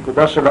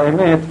 הנקודה של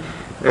האמת,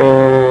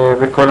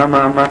 וכל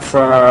המאמץ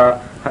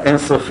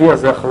האינסופי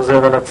הזה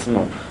החוזר על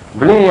עצמו.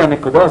 בלי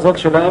הנקודה הזאת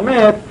של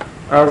האמת,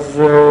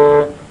 אז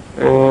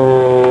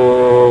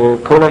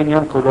כל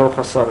העניין כולו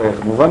חסר ערך.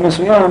 במובן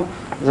מסוים,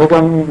 זה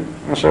גם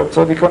מה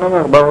שצדוק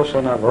אומר, בא ראש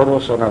שנה ועוד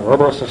ראש שנה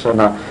ועוד ראש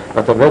השנה,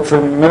 ואתה בעצם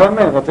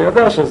מרמה, ואתה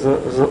יודע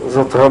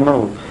שזאת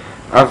רמאות.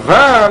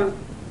 אבל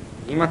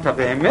אם אתה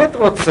באמת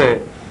רוצה,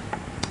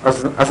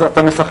 אז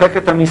אתה משחק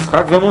את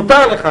המשחק,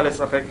 ומותר לך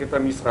לשחק את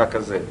המשחק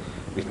הזה.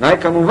 בתנאי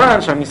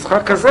כמובן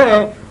שהמשחק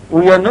הזה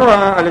הוא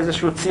ינוע על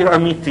איזשהו ציר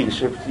אמיתי,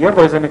 שתהיה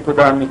בו איזו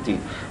נקודה אמיתית.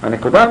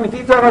 הנקודה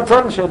האמיתית זה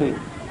הרצון שלי.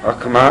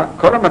 רק מה,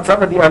 כל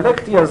המצב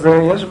הדיאלקטי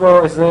הזה יש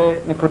בו איזו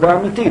נקודה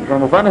אמיתית,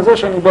 במובן הזה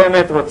שאני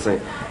באמת רוצה.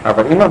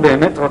 אבל אם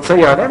הבאמת רוצה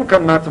ייעלם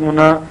כאן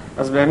מהתמונה,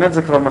 אז באמת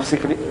זה כבר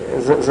מפסיק,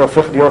 זה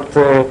הופך להיות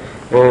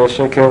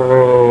שקר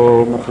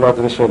מוחלט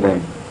ושלם.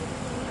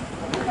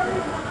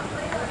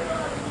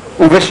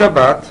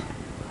 ובשבת,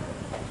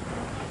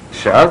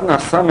 שאז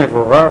נעשה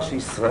מבורר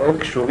שישראל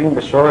קשורים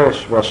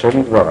בשורש והשם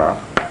יתברך,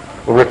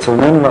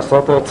 וברצוננו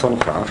לעשות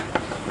רצונך,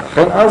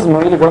 לכן אז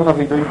מועיל גם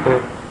הווידוי פה,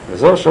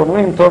 וזהו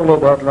שאומרים טוב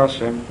להודות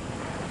להשם.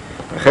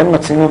 לכן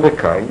מצינו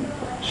בקין,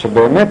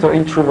 שבאמת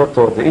הועיל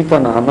תשובתו, דאיתה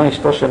נעמה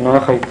אשתו של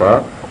נוח הייתה,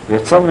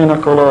 ויצא ממנה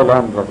כל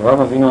העולם,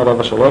 ואברהם אבינו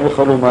עליו השלום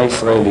וכל אומה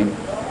הישראלים.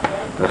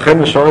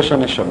 לכן בשורש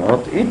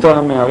הנשמות,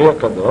 איתה מהארי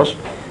הקדוש,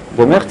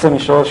 במחצה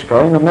משורש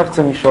קין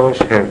ומחצה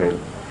משורש הבל.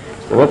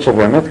 זאת אומרת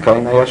שבאמת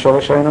קין היה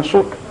שורש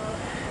האנושות.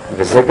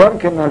 וזה גם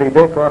כן על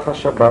ידי כוח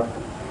השבת.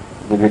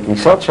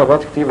 ובכניסת שבת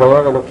כתיב וירא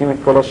אלוקים את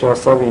כל אשר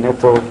עשה והנה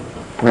טוב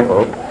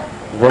מאוד,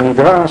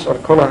 ונדרש על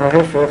כל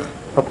ההפך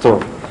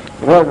הטוב.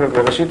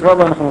 בראשית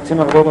רבה אנחנו מוצאים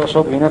הרבה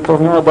דרשות והנה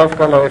טוב מאוד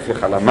דווקא על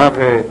ההפך, על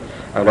המוות,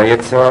 על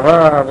היצר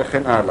הרע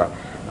וכן הלאה.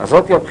 אז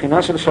זאת היא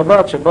הבחינה של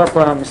שבת שבה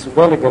אתה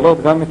מסוגל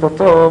לגלות גם את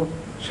הטוב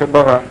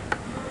שברא.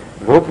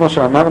 והוא כמו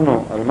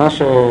שאמרנו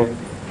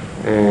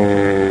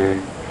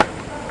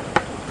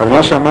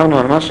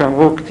על מה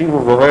שאמרו כתיב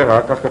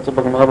ובוררה, כך כתוב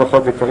בגמרא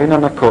בחוק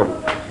וקרינן הכל.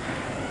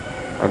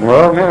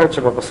 הגמרא אומרת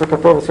שבפסוק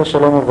הטוב עושה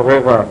שלום ובורא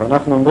רע,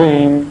 ואנחנו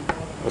אומרים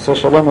עושה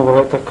שלום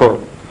ובורא את הכל.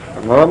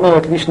 הגמרא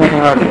אומרת לישנא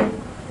מעליא.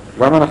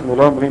 למה אנחנו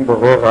לא אומרים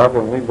בורא רע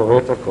ואומרים בורא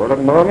את הכל?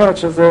 הגמרא אומרת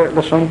שזה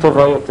לשון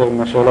טובה יותר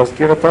מאשר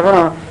להזכיר את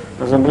הרע,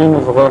 אז אומרים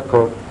ובורא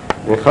הכל.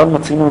 ואחד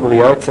מצינו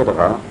בריאה אצל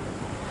רע,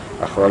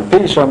 אך על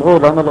פי שאמרו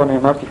למה לא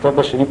נאמר כי טוב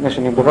בשני מפני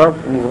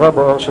שנברא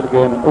בו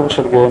אור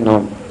של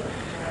גיהנום.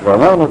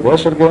 ואמרנו,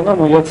 באש של גיהנום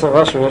הוא יצר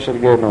רע שהוא אש של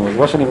גיהנום. אז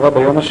מה שנברא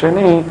ביום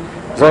השני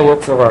זה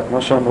היצר רע.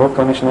 כמו שאמרו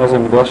כאן ישנו איזה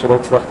מדרש שלא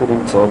הצלחתי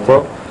למצוא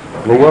אותו,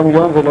 ליום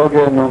יום ולא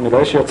גיהנום,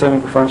 אלא אש שיוצא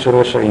מגופם של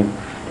רשעים.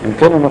 אם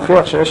כן הוא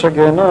מוכיח שאש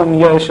הגיהנום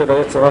היא האש של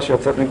היצר רע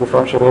שיוצאת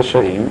מגופם של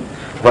רשעים,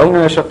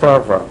 והיינו אש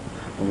התאווה.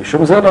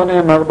 ומשום זה לא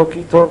נאמר בו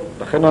כי טוב,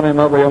 לכן לא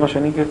נאמר ביום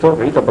השני כי טוב.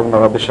 ראית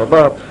בגמרא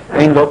בשבת,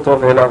 אין לא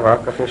טוב אלא רע,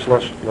 כך יש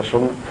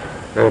לשון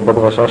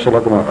בדרשה של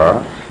הגמרא.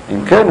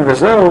 אם כן,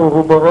 וזהו,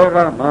 הוא בורא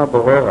רע. מה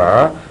בורא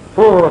רע?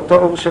 הוא אותו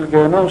אור של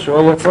גיהנום שהוא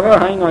היצר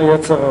רע, היינו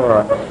היצר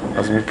הרע.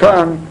 אז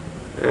מכאן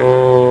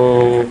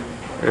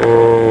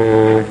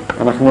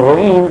אנחנו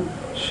רואים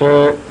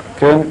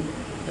שכן,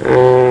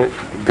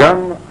 גם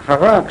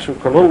הרע כשהוא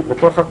כלול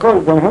בתוך הכל,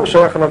 גם הוא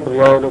שייך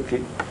לבריאה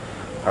האלוקית.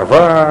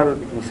 אבל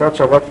בכניסת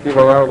שבת כתיב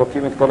וירא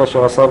אלוקים את כל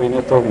אשר עשה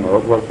והנה טוב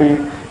מאוד, ועל פי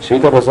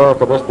שהיית בזוהר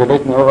הקדוש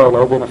דלית נאורה אלא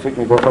עוד נפיק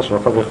מגו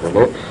חשוכה וכו',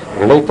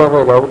 ולית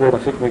טובה אלא עוד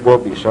נפיק מגו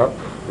בישה,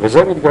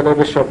 וזה מתגלה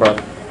בשבת,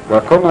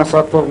 והכל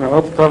נעשה טוב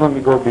מאוד טובה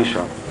מגו בישה.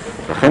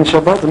 לכן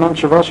שבת זמן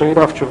תשובה שהיא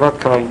אף תשובת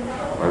קין.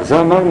 על זה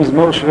אמר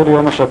מזמור שביל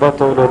יום השבת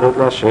טוב להודות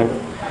להשם,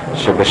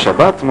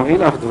 שבשבת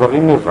מועיל אף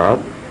דברים לבד,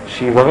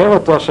 שיברר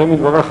אותו השם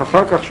יתברך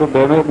אחר כך שהוא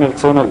באמת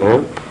מרצון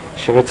הלב,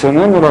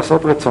 שרצוננו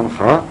לעשות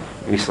רצונך,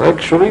 וישראל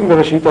קשורים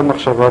בראשית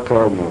המחשבה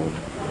כאמור.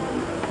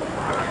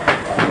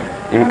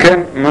 אם כן,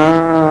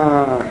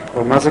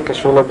 מה זה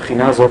קשור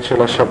לבחינה הזאת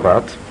של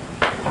השבת?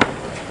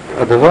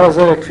 הדבר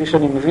הזה, כפי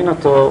שאני מבין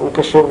אותו, הוא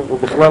קשור, הוא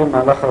בכלל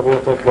מהלך הרבה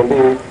יותר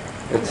כללי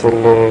אצל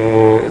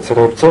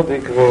רב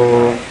צדוק,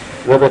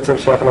 וזה בעצם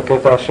שייך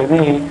לקטע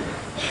השני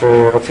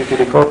שרציתי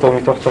לקרוא אותו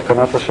מתוך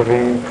תקנת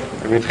השבים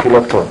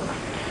בתחילתו.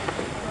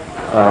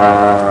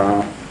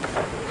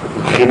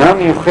 הבחינה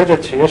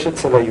מיוחדת שיש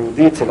אצל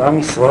היהודי, אצל עם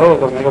ישראל,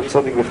 אומר רב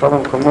צדוק בכמה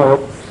מקומות,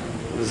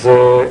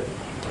 זה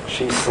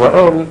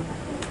שישראל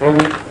הם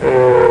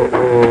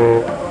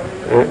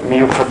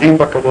מיוחדים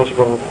בקדוש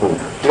ברוך הוא.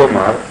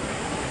 כלומר,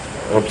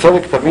 רב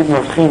צדוק תמיד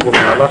מבחין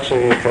במהלך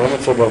שקיים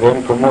אצלו בהרבה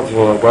מקומות,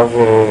 ואגב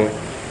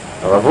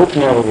הרב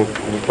הוטנר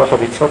ומשפחת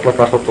יצחק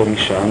לקח אותו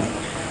משם,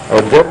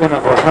 ההבדל בין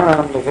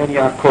אברהם לבין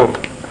יעקב,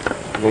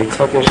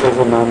 ויצחק יש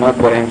לזה מעמד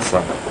באמצע.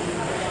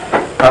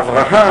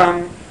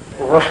 אברהם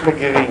הוא ראש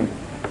לגרים,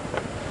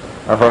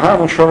 אברהם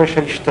הוא שורש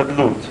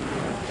ההשתדלות.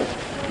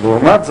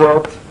 לעומת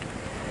זאת,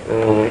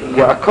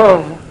 יעקב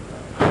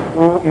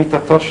הוא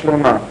מיתתו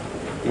שלמה.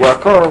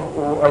 יעקב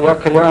הוא היה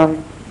קיים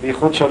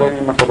בייחוד שלם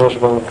עם הקדוש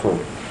ברוך הוא.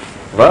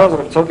 ואז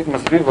רב צדוק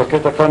מסביר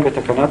בקטע כאן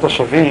בתקנת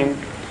השבים,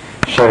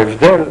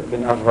 שההבדל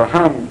בין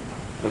אברהם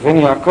לבין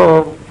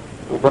יעקב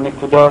הוא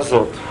בנקודה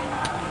הזאת.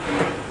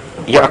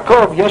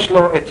 יעקב יש לו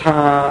את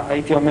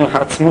הייתי אומר,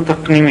 העצמות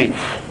הפנימית.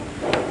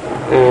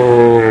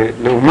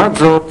 לעומת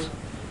זאת,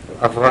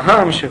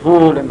 אברהם,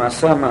 שהוא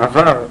למעשה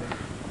המעבר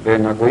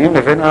בין הגויים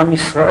לבין עם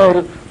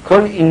ישראל,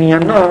 כל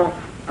עניינו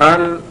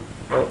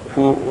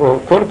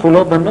כל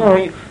כולו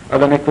בנוי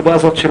על הנקודה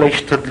הזאת של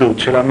ההשתדלות,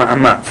 של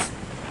המאמץ.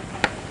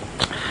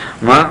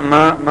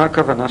 מה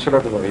הכוונה של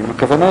הדברים?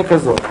 הכוונה היא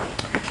כזאת.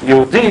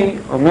 יהודי,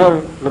 אומר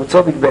רב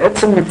צדוק,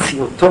 בעצם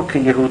מציאותו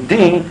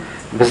כיהודי,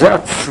 בזה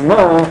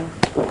עצמו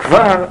הוא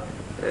כבר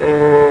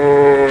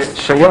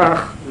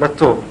שייך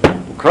לטוב.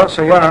 הוא כבר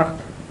שייך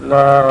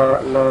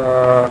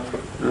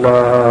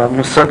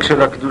למושג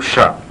של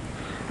הקדושה.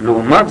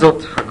 לעומת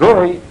זאת,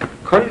 הגוי,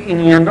 כל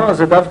עניינו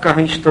זה דווקא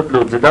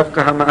ההשתדלות, זה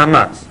דווקא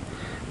המאמץ.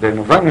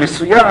 במובן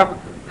מסוים,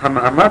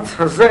 המאמץ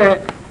הזה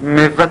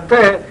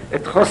מבטא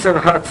את חוסר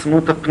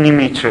העצמות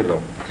הפנימית שלו.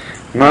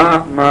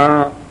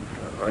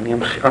 אני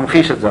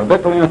אמחיש את זה. הרבה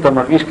פעמים אתה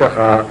מרגיש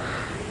ככה,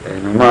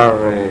 נאמר,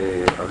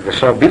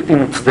 הרגשה בלתי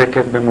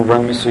מוצדקת במובן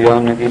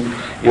מסוים, נגיד,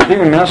 יהודי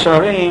ממאה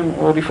שערים,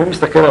 הוא לפעמים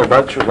מסתכל על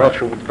בעל תשובה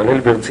שהוא מתפלל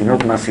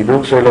ברצינות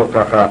מהסידור שלו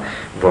ככה,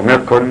 ואומר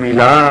כל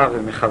מילה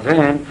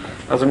ומכוון,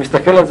 אז הוא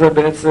מסתכל על זה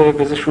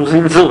באיזשהו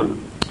זלזול.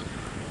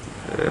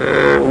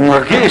 הוא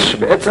מרגיש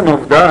בעצם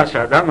העובדה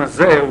שהאדם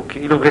הזה הוא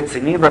כאילו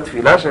רציני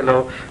בתפילה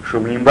שלו,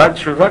 שהוא מלימד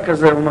תשובה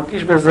כזה, הוא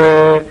מרגיש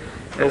בזה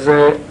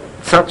איזה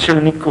צד של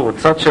ניכור,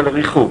 צד של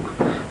ריחוק.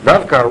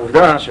 דווקא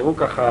העובדה שהוא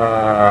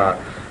ככה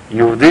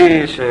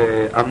יהודי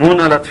שאמון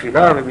על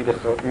התפילה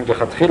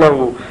ומלכתחילה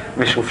הוא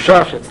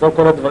משופשף, שאצלו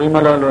כל הדברים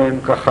הללו הם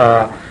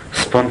ככה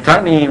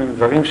ספונטניים,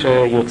 דברים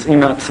שיוצאים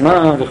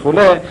מעצמם וכו'.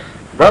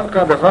 דווקא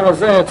הדבר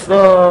הזה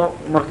אצלו הוא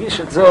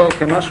מרגיש את זה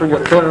כמשהו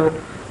יותר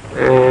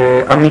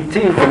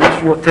אמיתי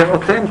ומשהו יותר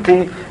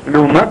אותנטי.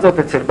 לעומת זאת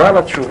אצל בעל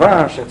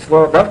התשובה,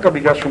 שאצלו דווקא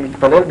בגלל שהוא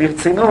מתפלל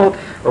ברצינות,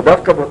 או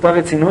דווקא באותה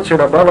רצינות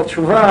של הבעל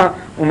התשובה,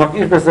 הוא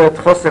מרגיש בזה את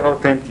חוסר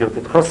האותנטיות,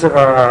 את חוסר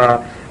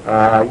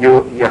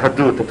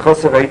היהדות, את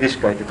חוסר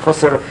היידישקייט, את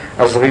חוסר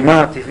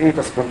הזרימה הטבעית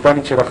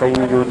הספונטנית של החיים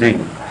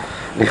היהודיים.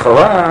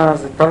 לכאורה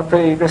זה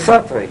תרתי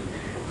דסתרי,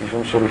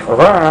 משום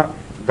שלכאורה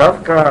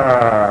דווקא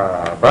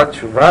בעל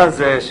תשובה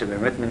הזה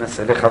שבאמת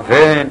מנסה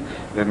לכוון,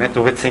 באמת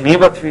הוא רציני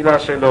בתפילה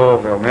שלו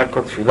ואומר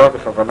כל תפילה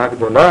בכוונה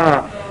גדולה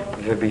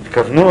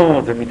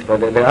ובהתכוונות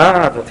ומתפלל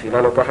לאט,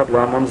 והתפילה לוקחת לו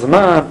המון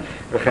זמן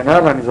וכן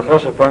הלאה. אני זוכר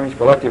שפעם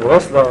התפללתי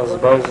ברוסלב, אז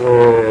בא איזה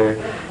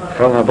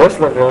אחד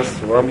מהברוסלברס,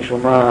 הוא ראה משום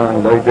מה,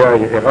 אני לא יודע,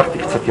 הערכתי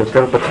קצת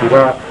יותר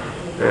בתפילה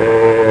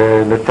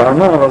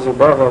לטעמו, אז הוא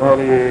בא ואמר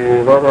לי,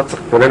 לא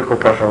צריך להתפלל כל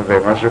כך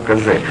הרבה, משהו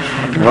כזה.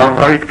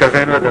 מה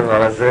התכוון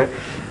בדבר הזה?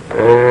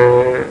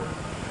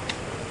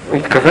 הוא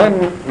התכוון,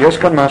 יש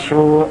כאן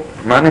משהו,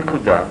 מה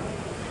הנקודה?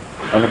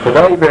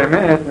 הנקודה היא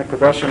באמת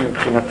נקודה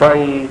שמבחינתה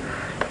היא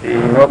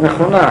מאוד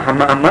נכונה.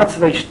 המאמץ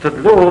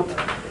וההשתדלות,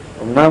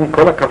 אמנם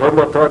כל הכבוד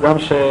לאותו אדם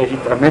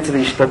שהתאמץ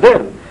להשתדל,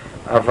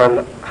 אבל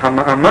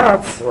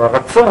המאמץ או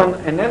הרצון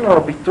איננו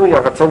הביטוי,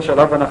 הרצון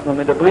שעליו אנחנו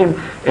מדברים,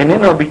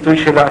 איננו הביטוי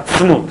של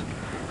העצמות.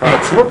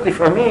 העצמות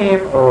לפעמים,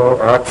 או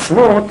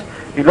העצמות,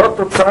 היא לא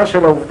תוצאה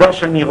של העובדה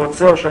שאני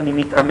רוצה או שאני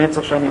מתאמץ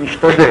או שאני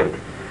משתדל.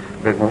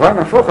 במובן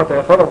הפוך אתה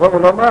יכול לבוא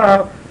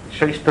ולומר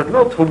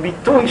שההשתדלות הוא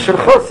ביטוי של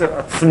חוסר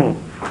עצמות.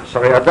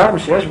 שהרי אדם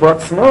שיש בו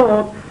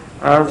עצמות,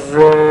 אז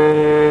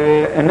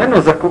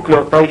איננו זקוק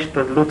לאותה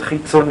השתדלות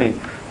חיצונית.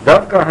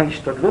 דווקא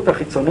ההשתדלות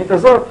החיצונית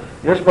הזאת,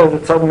 יש בה איזה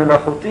צד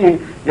מלאכותי,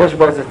 יש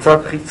בה איזה צד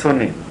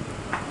חיצוני.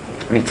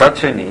 מצד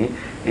שני,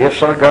 אי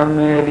אפשר גם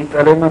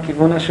להתעלם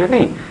מהכיוון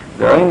השני.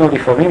 דהיינו,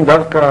 לפעמים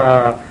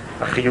דווקא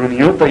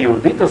החיוניות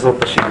היהודית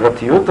הזאת,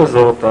 השגרתיות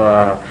הזאת,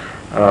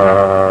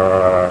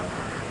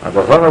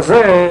 הדבר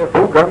הזה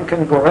הוא גם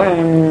כן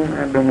גורם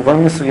במובן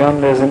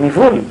מסוים לאיזה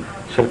ניבול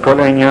של כל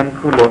העניין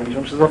כולו,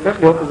 משום שזה הופך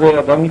להיות איזה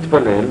אדם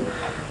מתפלל,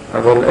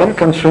 אבל אין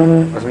כאן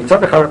שום. אז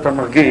מצד אחד אתה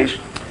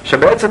מרגיש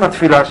שבעצם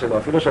התפילה שלו,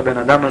 אפילו שהבן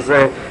אדם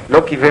הזה לא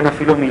כיוון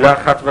אפילו מילה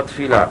אחת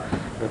בתפילה,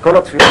 וכל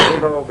התפילה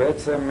שלו הוא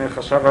בעצם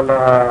חשב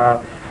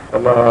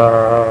על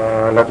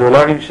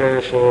הדולרים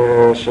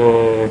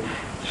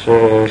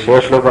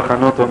שיש לו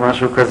בחנות או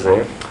משהו כזה,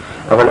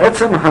 אבל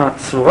עצם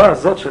הצורה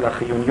הזאת של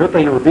החיוניות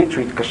היהודית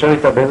שהוא התקשר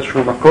איתה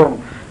באיזשהו מקום,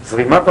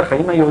 זרימת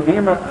החיים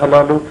היהודיים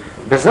הללו,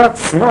 בזה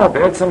עצמו,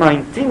 בעצם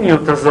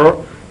האינטימיות הזאת,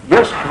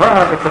 יש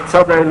כבר את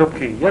הצד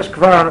האלוקי, יש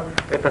כבר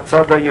את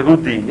הצד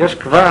היהודי, יש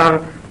כבר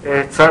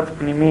צד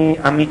פנימי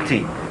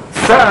אמיתי.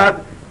 צד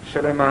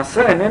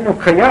שלמעשה איננו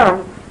קיים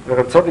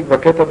ורב צדוק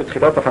בקטע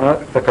בתחילת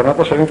תקנת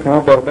השבים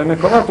כמו בהרבה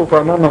מקומות, הוא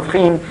כאמור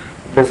מבחין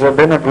בזה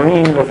בין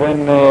הגויים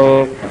לבין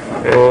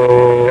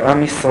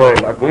עם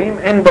ישראל. הגויים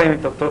אין בהם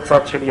את אותו צד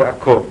של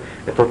יעקב,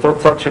 את אותו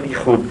צד של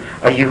ייחוד.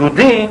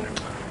 היהודי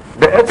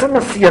בעצם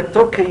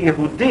עשייתו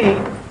כיהודי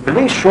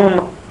בלי שום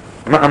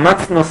מאמץ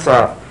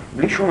נוסף,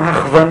 בלי שום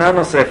הכוונה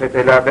נוספת,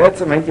 אלא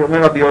בעצם הייתי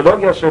אומר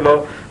הביולוגיה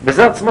שלו,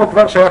 בזה עצמו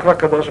כבר שייך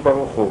לקדוש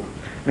ברוך הוא,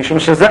 משום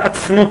שזה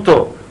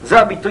עצמותו, זה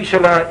הביטוי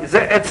שלה,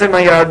 זה עצם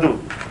היהדות.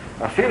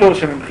 אפילו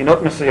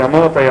שמבחינות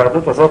מסוימות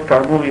היהדות הזאת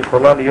כאמור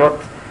יכולה להיות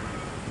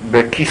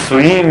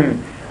בכיסויים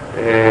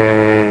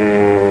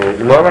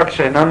לא רק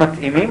שאינם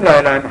מתאימים לה,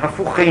 אלא הם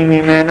הפוכים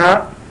ממנה.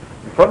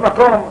 בכל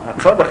מקום,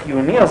 הצד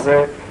החיוני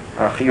הזה,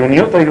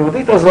 החיוניות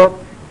היהודית הזאת,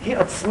 היא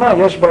עצמה,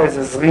 יש בה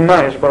איזו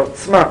זרימה, יש בה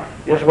עוצמה,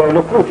 יש בה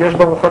אלוקות, יש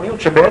בה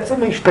רוחניות,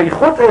 שבעצם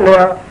ההשתייכות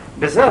אליה,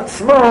 בזה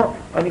עצמו,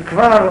 אני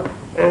כבר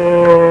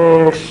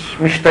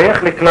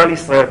משתייך לכלל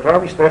ישראל, כבר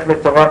משתייך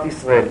לתורת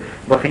ישראל,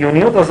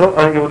 בחיוניות הזאת,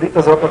 היהודית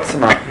הזאת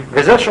עצמה,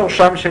 וזה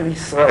שורשם של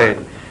ישראל.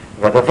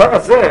 והדבר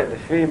הזה,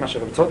 לפי מה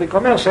שרב צדוק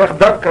אומר, שייך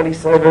דווקא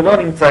לישראל ולא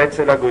נמצא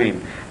אצל הגויים.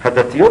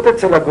 הדתיות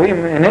אצל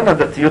הגויים איננה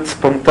דתיות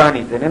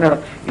ספונטנית,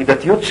 היא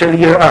דתיות של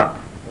יראה,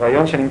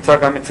 רעיון שנמצא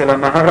גם אצל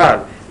המהר"ל.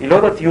 היא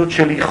לא דתיות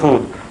של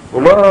ייחוד,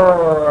 הוא לא,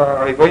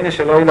 הריבונו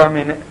של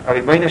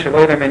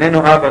עולם איננו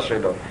אבא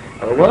שלו.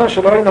 הריבונו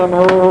של עולם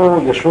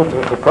הוא ישות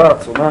רחוקה,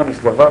 עצומה,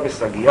 נשגבה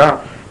וסגיעה,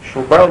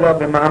 שהוא בא אליה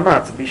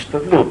במאמץ,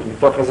 בהשתדלות,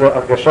 מתוך איזו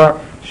הרגשה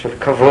של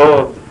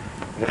כבוד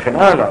וכן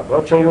הלאה.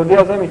 בעוד שהיהודי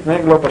הזה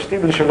מתנהג לא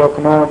בשטיבל שלו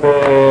כמו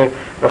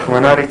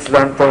ברחמנא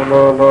ליצלן,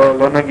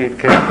 לא נגיד,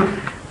 כן.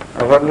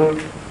 אבל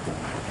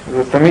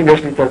תמיד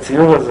יש לי את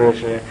הציור הזה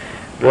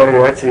שלא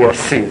יועץ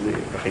יעשי,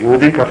 זה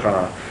יהודי ככה,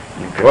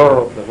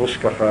 נקרות, לבוש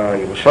ככה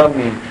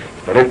ירושלמי,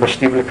 התפלל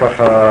בשטיבל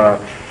ככה,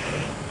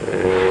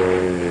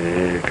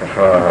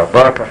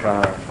 בא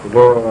ככה,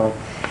 כולו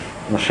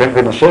נושם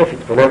ונושף,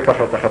 התפלל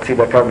ככה את החצי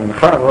דקה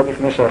מנחה, ועוד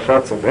לפני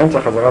שהשץ, או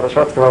באמצע חזרת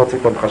השץ, כבר הוציא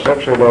את המחשב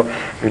שלו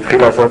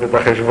והתחיל לעשות את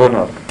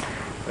החשבונות.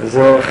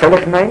 זה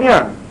חלק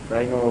מהעניין.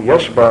 דהיינו,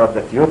 יש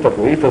בדתיות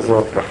הגויית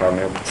הזאת, ככה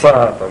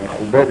המעוצת,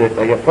 המכובדת,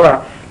 היפה,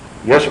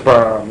 יש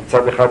בה,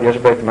 מצד אחד יש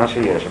בה את מה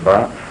שיש בה,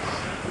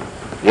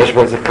 יש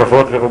בה איזה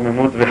כבוד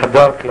ורוממות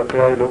והדר כלפי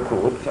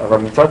האלוקות, אבל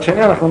מצד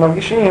שני אנחנו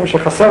מרגישים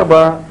שחסר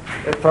בה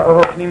את האור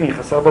הפנימי,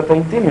 חסר בה את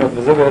האינטימיות,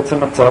 וזה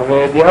בעצם מצב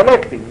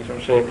דיאלקטי,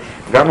 משום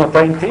שגם אותה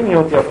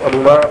אינטימיות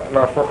עלולה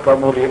להפוך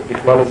כאמור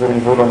בכלל איזה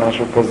ניבול או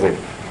משהו כזה.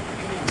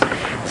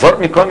 זאת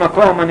מכל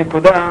מקום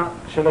הנקודה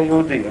של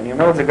היהודי, אני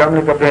אומר את זה גם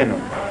לגבינו.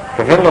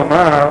 כיוון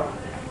לומר,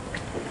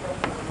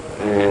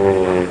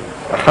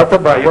 אחת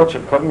הבעיות של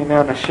כל מיני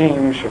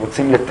אנשים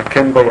שרוצים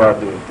לתקן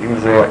ביהדות, אם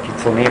זה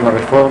הקיצוניים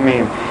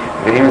הרפורמיים,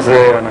 ואם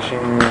זה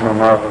אנשים,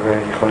 נאמר,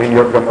 יכולים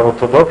להיות גם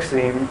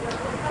אורתודוקסים,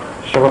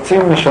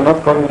 שרוצים לשנות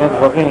כל מיני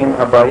דברים,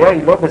 הבעיה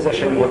היא לא בזה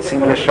שהם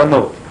רוצים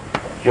לשנות.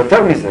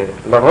 יותר מזה,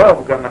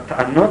 לרוב גם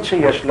הטענות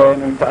שיש להם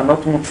הן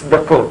טענות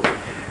מוצדקות.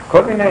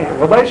 כל מיני,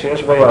 ודאי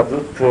שיש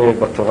ביהדות,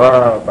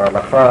 בתורה,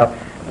 בהלכה,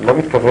 לא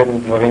מתכוון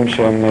לדברים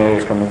שהם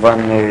כמובן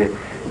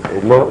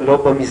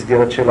לא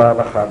במסגרת של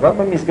ההלכה. גם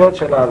במסגרת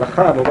של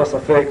ההלכה, ללא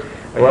ספק,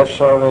 היה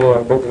אפשר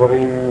הרבה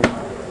דברים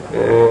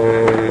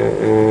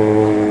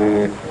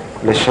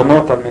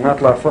לשנות על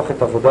מנת להפוך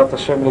את עבודת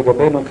השם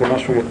לגבינו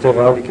כמשהו יותר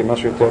ריאלי,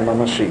 כמשהו יותר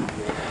ממשי.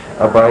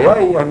 הבעיה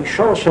היא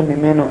המישור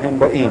שממנו הם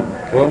באים,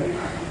 כן?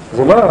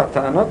 זה לא,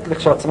 הטענות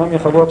לכשעצמם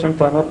יכול להיות שהן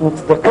טענות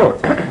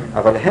מוצדקות,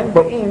 אבל הם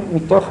באים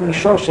מתוך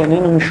מישור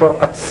שאיננו מישור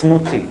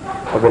עצמותי,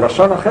 או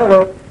בלשון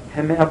אחרת,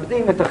 הם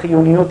מאבדים את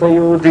החיוניות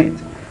היהודית.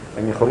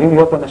 הם יכולים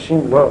להיות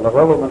אנשים,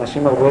 לרוב הם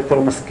אנשים הרבה יותר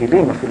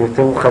משכילים, אפילו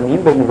יותר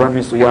רוחניים במובן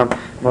מסוים,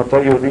 מאותו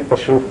יהודי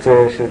פשוט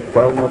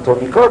שתארנו אותו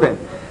מקודם,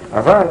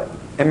 אבל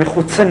הם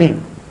מחוצנים,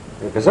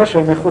 ובזה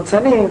שהם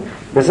מחוצנים,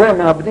 בזה הם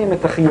מאבדים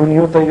את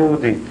החיוניות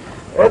היהודית.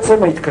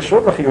 עצם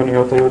ההתקשרות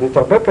לחיוניות היהודית,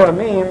 הרבה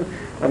פעמים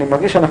אני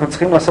מרגיש שאנחנו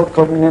צריכים לעשות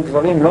כל מיני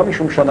דברים, לא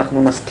משום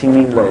שאנחנו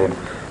מסכימים להם.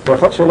 אתה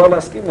יכול שלא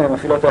להסכים להם,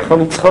 אפילו אתה יכול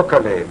לצחוק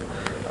עליהם.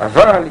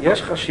 אבל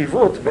יש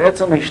חשיבות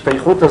בעצם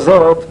ההשתייכות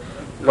הזאת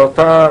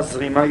לאותה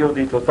זרימה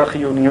יהודית, לאותה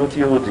חיוניות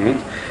יהודית,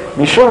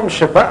 משום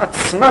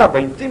שבעצמה,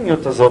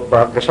 באינטימיות הזאת,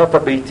 בהרגשת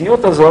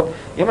הביתיות הזאת,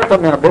 אם אתה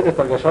מאבד את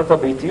הרגשת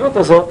הביתיות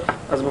הזאת,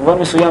 אז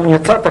במובן מסוים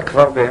יצאת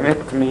כבר באמת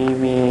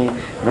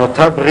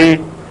מאותה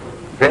ברית,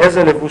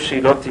 באיזה לבוש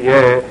שהיא לא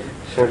תהיה,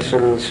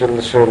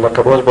 של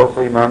הקדוש ברוך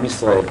הוא עם עם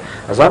ישראל.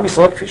 אז עם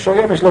ישראל כפי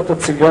שהיום יש לו את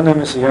הצביון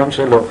המסוים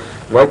שלו.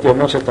 לא הייתי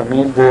אומר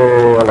שתמיד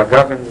על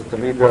הגוון זה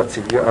תמיד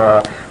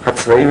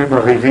הצבעים הם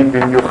הריבים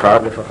במיוחד,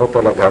 לפחות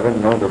על הגוון,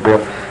 לא מדבר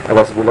על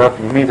הסגולה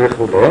הפנימית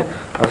וכו'.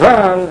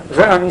 אבל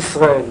זה עם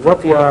ישראל,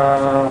 זאת היא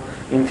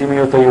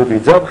האינטימיות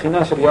היהודית. זו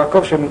הבחינה של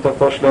יעקב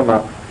שמיתתו שלמה.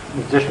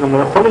 זה שגם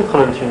לא יכול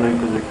להתחולל שינוי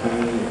כזה, כי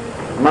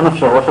מה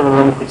נפשר? ראש האדם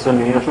הוא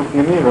חיצוני, ראש הוא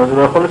פנימי, ואז הוא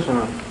לא יכול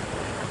לשנות.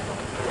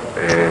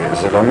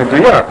 זה לא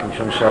מדויק,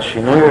 משום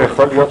שהשינוי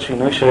יכול להיות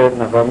שינוי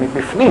שנבע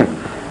מבפנים.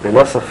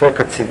 ללא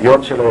ספק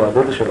הצביון של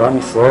היהדות ושל עם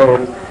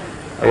ישראל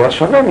היה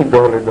שונה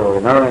מדור לדור,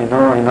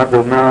 אינה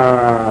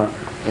דומה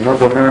אינו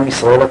דומה עם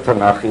ישראל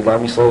התנ"כי,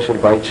 לעם ישראל של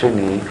בית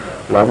שני,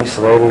 לעם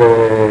ישראל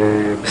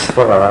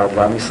בספרד,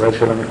 לעם ישראל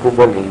של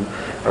המקובלים.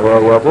 אבל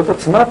היהדות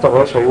עצמה, אתה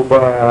רואה שהיו בה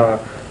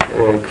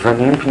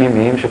גוונים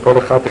פנימיים, שכל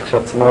אחד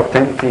כשעצמו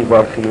אותנטי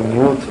בעל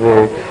חיוניות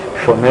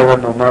ושומר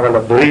נאמר על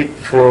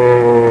הברית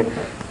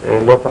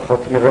לא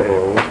פחות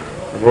מרעהו.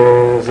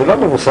 וזה לא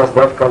מבוסס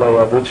דווקא על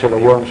היהדות של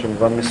היום,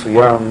 שמובן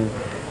מסוים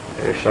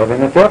אפשר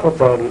לנתח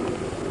אותה,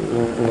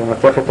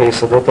 לנתח את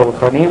היסודות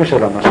הרוחניים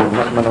שלה, מה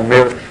שנחמן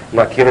אומר,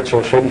 להכיר את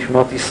שורשי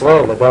נשמות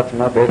ישראל, לדעת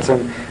מה בעצם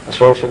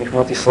השורש של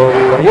נשמות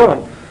ישראל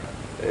היום.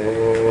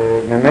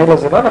 ממילא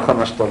זה לא נכון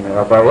מה שאתה אומר.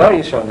 הבעיה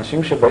היא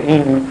שאנשים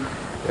שבאים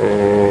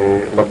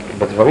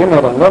בדברים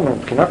האלה, לא,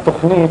 מבחינת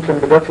תוכנית הם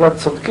בדרך כלל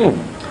צודקים.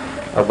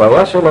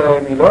 הבעיה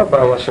שלהם היא לא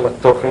הבעיה של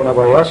התוכן,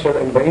 הבעיה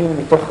שהם באים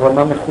מתוך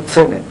רמה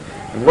מחוצנת.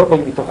 הם לא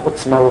באים מתוך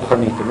עוצמה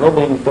רוחנית, הם לא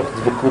באים מתוך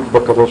דבקות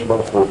בקדוש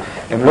ברוך הוא,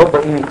 הם לא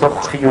באים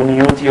מתוך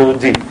חיוניות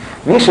יהודית.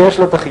 מי שיש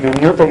לו את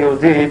החיוניות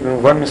היהודית,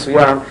 במובן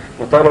מסוים,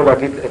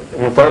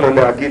 מותר לו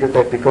להגיד את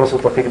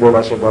האפיקורסות הכי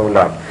גדולה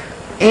שבעולם.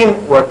 אם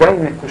הוא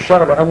עדיין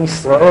מקושר לעם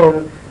ישראל,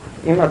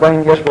 אם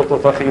עדיין יש בו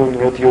אותה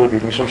חיוניות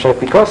יהודית, משום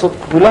שהאפיקורסות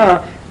כולה,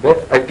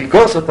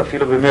 האפיקורסות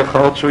אפילו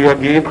במרכאות שהוא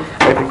יגיד,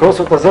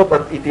 האפיקורסות הזאת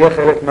היא תהיה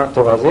חלק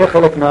מהתורה, זה יהיה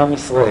חלק מעם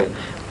ישראל.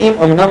 אם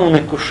אמנם הוא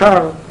מקושר,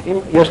 אם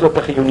יש לו את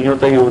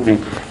החיוניות היהודית,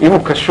 אם הוא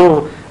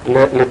קשור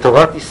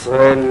לתורת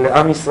ישראל,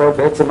 לעם ישראל,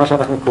 בעצם מה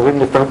שאנחנו קוראים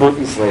לתרבות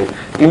ישראל,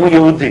 אם הוא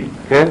יהודי,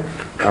 כן?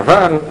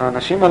 אבל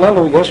האנשים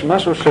הללו יש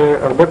משהו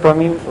שהרבה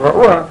פעמים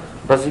רעוע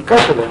בזיקה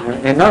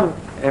שלהם,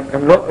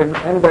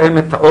 אין בהם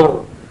את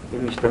האור,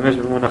 אם נשתמש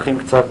במונחים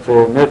קצת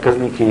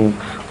מרכזניקיים,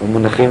 או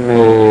מונחים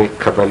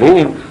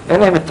קבליים, אין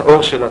להם את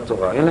האור של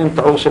התורה, אין להם את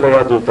האור של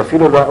היהדות,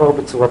 אפילו לא האור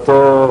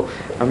בצורתו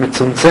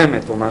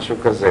המצומצמת או משהו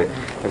כזה.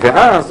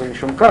 ואז,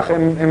 משום כך,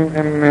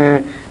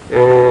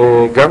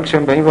 גם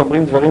כשהם באים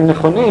ואומרים דברים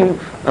נכונים,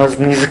 אז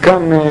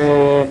נזקם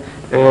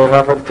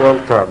רב על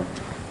תועלתם. אני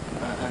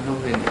לא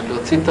מבין,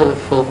 להוציא את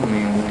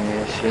הרפורמים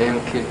שהם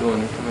כאילו,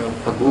 אני אומר,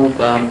 פגעו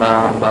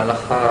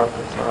בהלכה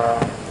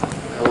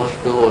ראש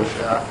בראש,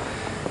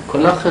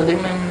 כל האחרים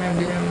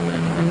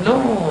הם לא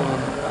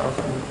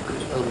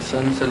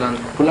הרסנים שלנו,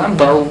 כולם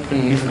באו,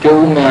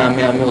 נפגעו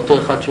מאותו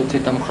אחד שהוציא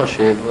את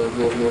המחשב,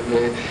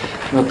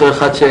 ומאותו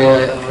אחד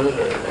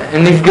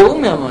הם נפגעו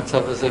מהמצב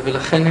הזה,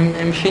 ולכן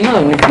הם שינו,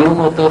 הם נפגעו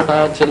מאותו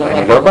אחד של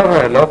המחשב.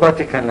 אני לא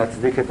באתי כאן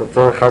להצדיק את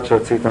אותו אחד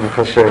שהוציא את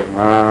המחשב,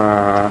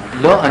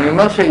 לא, אני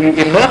אומר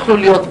שהם לא יכלו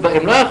להיות,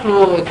 הם לא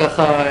יכלו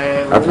ככה,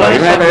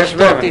 הדברים האלה יש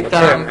בהם,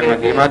 הם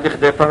מגיעים עד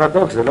לכדי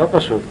פרדוקס, זה לא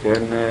פשוט,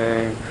 כן?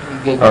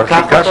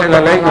 הרחיקה של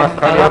עלינו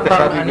הפכה להיות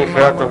אחד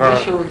מגופי התורה. אני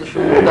מרגיש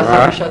שהוא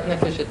דחה בשעת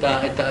נפש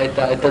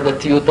את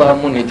הדתיות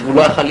ההמונית, והוא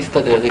לא יכל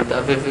להסתדר איתה,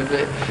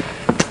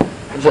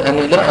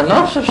 ואני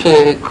לא חושב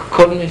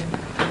שכל מי...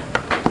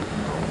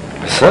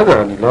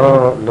 בסדר,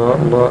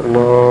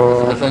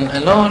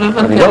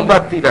 אני לא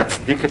באתי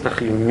להצדיק את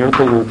החיוניות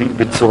היהודית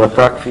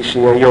בצורתה כפי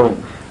שהיא היום.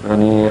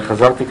 ואני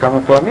חזרתי כמה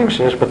פעמים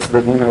שיש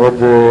בצדדים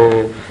מאוד...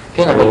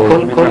 כן, אבל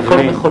כל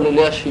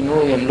מחוללי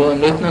השינוי הם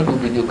לא התנהגו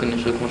בדיוק, אני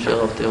חושב, כמו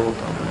שהרב תיאר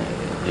אותם.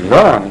 לא,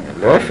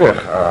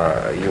 להפך,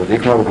 היהודי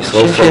כמו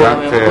בישראל סלנטר...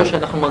 אנשים שאמרו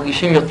שאנחנו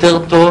מרגישים יותר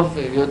טוב,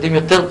 ויודעים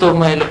יותר טוב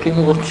מה אלוקים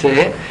רוצה,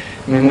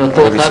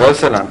 מאותו אחד... בישראל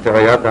סלנטר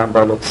היה אדם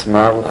בעל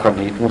עוצמה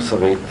רוחנית,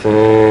 מוסרית,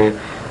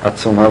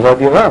 עצומה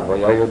ואדירה, הוא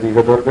היה יהודי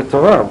גדול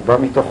בתורה, הוא בא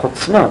מתוך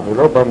עוצמה, הוא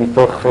לא בא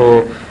מתוך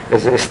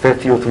איזו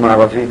אסתטיות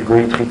מערבית,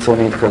 גויית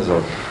חיצונית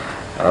כזאת.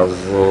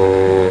 אז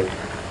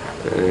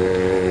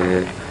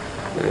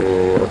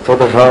אותו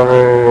דבר...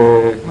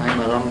 מה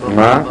עם הרמב"ם?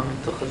 מה?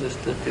 מתוך איזה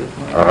אסתטיות?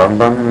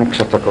 הרמב"ם,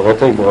 כשאתה קורא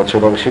את העברות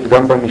שלו, ראשית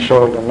גם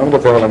במישור, אני לא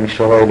מדבר על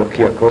המישור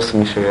האלוקי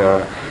הקוסמי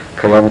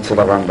שקיים אצל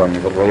הרמב"ם,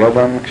 אבל הוא היה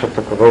גם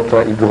כשאתה קורא את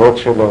העברות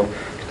שלו,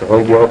 כשאתה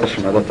רואה ידיעות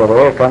השמד, אתה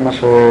רואה כמה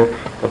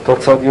שאותו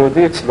צד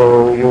יהודי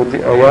אצלו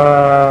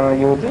היה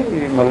יהודי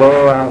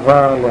מלא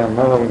אהבה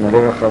לעמו, מלא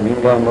רחמים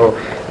לעמו,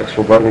 איך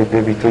שהוא בא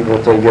לידי ביטוי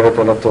באותו איגרת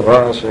על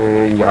התורה,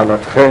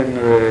 שיעלתכם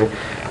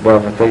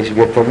באהבתה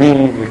ישגה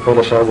תמיד, וכל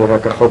השאר זה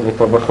רק אחות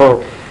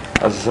וטבחות.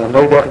 אז אני לא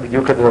יודע איך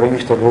בדיוק הדברים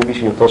השתלבו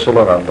באישיותו של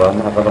הרמב"ם,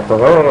 אבל אתה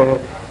רואה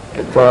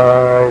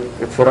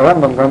אצל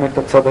הרמב"ם גם את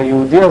הצד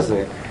היהודי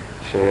הזה,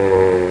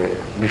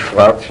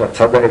 שבפרט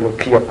שהצד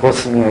האלוקי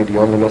הקוסמי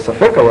העליון ללא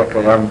ספק היה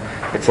קיים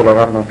אצל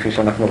הרמב"ם, כפי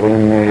שאנחנו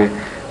רואים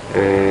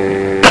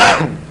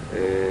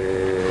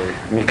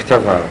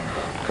מכתביו.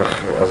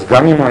 אז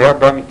גם אם הוא היה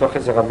בא מתוך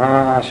איזו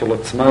רמה של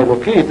עוצמה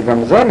אלוקית,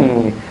 גם זה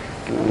אני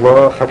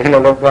חלילה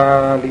לא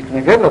בא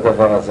להתנגד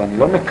לדבר הזה. אני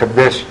לא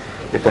מקדש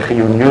את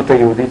החיוניות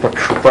היהודית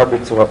הפשוטה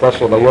בצורתה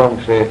של היום,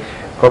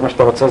 שכל מה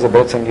שאתה רוצה זה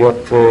בעצם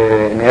להיות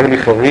נער לי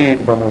חריג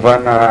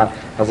במובן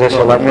הזה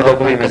שעליו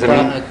מדברים, איזה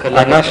מין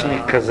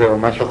אנשניק כזה או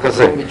משהו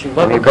כזה.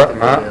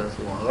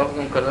 הרב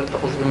גם כלל את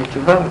החוזרים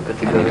בתשובה.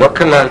 אני לא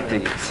כללתי,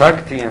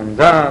 הצגתי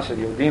עמדה של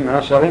יהודים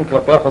מהשערים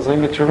כלפי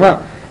החוזרים בתשובה.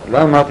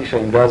 לא אמרתי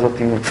שהעמדה הזאת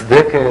היא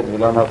מוצדקת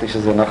ולא אמרתי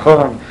שזה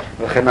נכון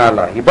וכן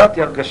הלאה.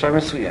 הבאתי הרגשה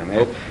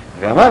מסוימת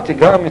ואמרתי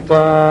גם את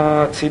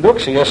הצדוק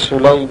שיש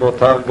אולי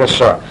באותה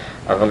הרגשה.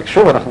 אבל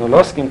שוב, אנחנו לא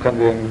עוסקים כאן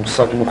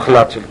במושג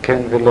מוחלט של כן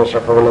ולא,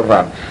 שחור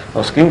לבן.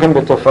 עוסקים כאן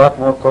בתופעה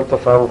כמו כל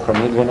תופעה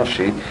רוחנית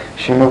ונפשית,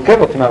 שהיא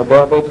מורכבת מהרבה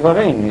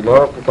דברים, היא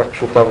לא כל כך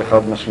פשוטה וחד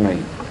משמעית.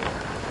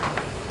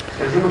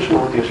 איזה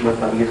משמעות יש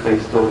לתהליך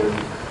ההיסטורי,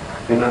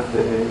 מבחינת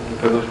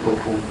הקדוש ברוך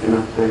הוא,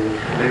 מבחינת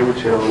הייעוד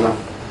של העולם?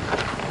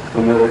 זאת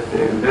אומרת,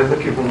 באיזה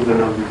כיוון זה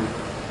נעמיד?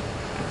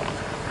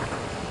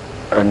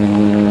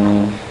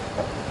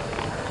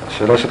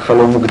 השאלה שלך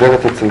לא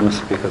מוגדרת אצלי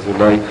מספיק, אז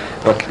אולי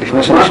רק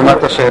לפני שנשמע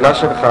את השאלה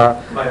שלך,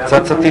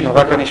 קצת סתינו,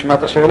 רק אני אשמע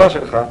את השאלה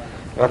שלך,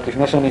 רק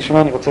לפני שאני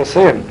אשמע אני רוצה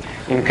לסיים.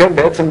 אם כן,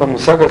 בעצם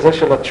במושג הזה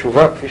של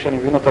התשובה, כפי שאני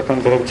מבין אותה כאן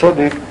ברב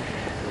צדוק,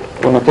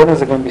 הוא נותן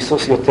לזה גם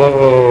ביסוס יותר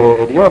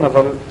עליון,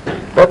 אבל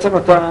בעצם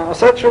אתה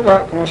עושה תשובה,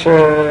 כמו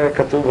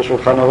שכתוב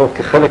בשולחן ערוך,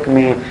 כחלק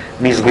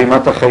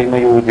מזרימת החיים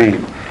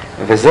היהודיים.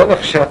 וזה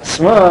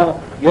לכשעצמו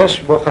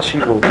יש בו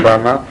חשיבות.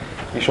 למה?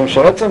 משום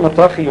שעצם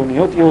אותה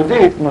חיוניות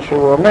יהודית, כמו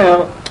שהוא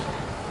אומר,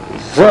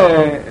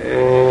 זה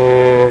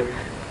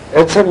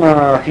עצם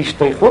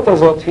ההשתייכות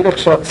הזאת היא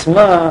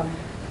לכשעצמה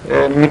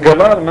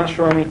מגלה על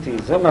משהו אמיתי.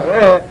 זה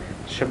מראה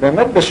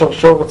שבאמת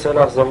בשורשו רוצה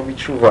לחזור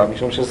בתשובה,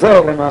 משום שזה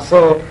למעשה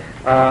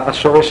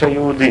השורש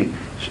היהודי.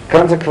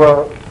 כאן זה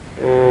כבר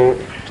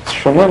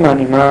שונה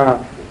מהנימה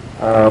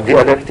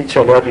הדיאלקטית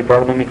שעליה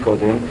דיברנו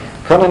מקודם.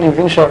 כאן אני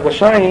מבין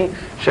שההרגשה היא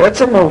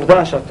שעצם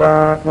העובדה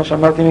שאתה, כמו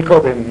שאמרתי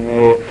מקודם,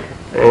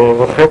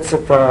 רוחץ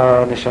את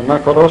הנשמה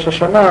כל ראש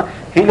השנה,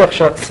 היא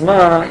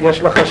לכשעצמה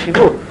יש לה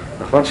חשיבות.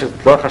 נכון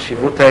שזאת לא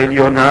החשיבות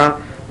העליונה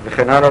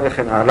וכן הלאה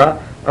וכן הלאה,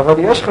 אבל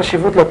יש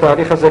חשיבות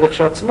לתהליך הזה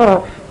לכשעצמו,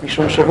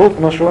 משום שהוא,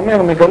 כמו שהוא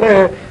אומר,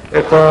 מגלה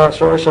את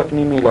השורש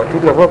הפנימי.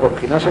 לעתיד לבוא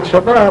בבחינה של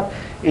שבת,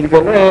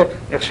 יתגלה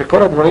איך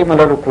שכל הדברים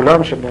הללו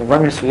כולם, שבמובן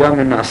מסוים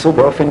הם נעשו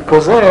באופן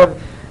כוזב,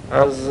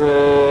 אז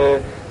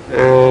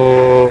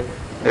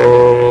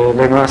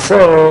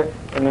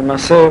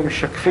למעשה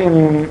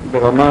משקפים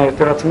ברמה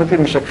יותר עצמתית,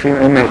 משקפים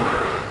אמת.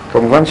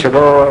 כמובן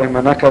שלא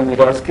אמנע כאן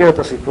מלהזכיר את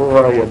הסיפור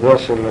הידוע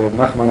של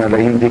נחמן על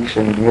האינדיק,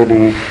 שנדמה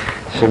לי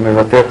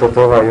שמבטא את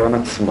אותו רעיון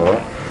עצמו.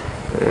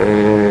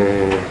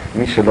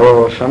 מי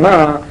שלא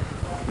שמע,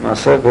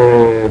 מעשה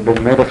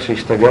בן מלך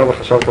שהשתגע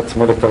וחשב את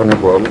עצמו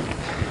לתרנגול,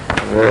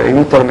 ואם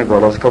הוא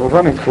תרנגול אז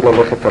כמובן התחיל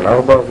ללכת על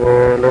 4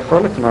 ולאכול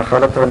את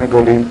מאכל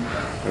התרנגולים,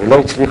 ולא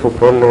הצליחו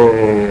כל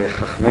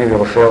חכמי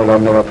ורופאי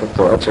העולם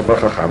לרפאותו, עד שבא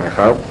חכם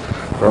אחד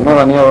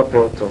ואמר אני ארפא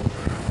אותו.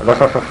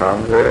 הלך החכם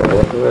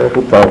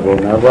והותר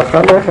בעיניו ואכל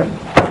לחם.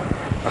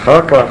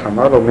 אחר כך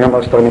אמר לו, מי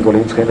אמר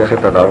שתרנגולים צריכים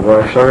ללכת על 4?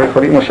 אפשר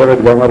יכולים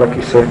לשבת גם על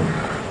הכיסא.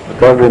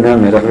 הותר בעיני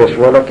המלך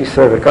וישבו על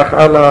הכיסא, וכך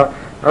הלאה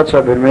עד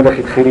שהבן מלך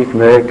התחיל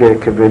להתנהג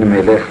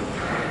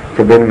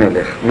כבן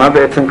מלך. מה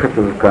בעצם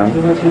כתוב כאן?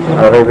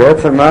 הרי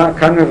בעצם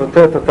כאן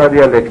מבטא את אותה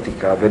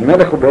דיאלקטיקה. בן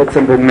מלך הוא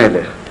בעצם בן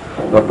מלך,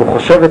 רק הוא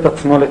חושב את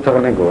עצמו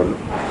לתרנגול,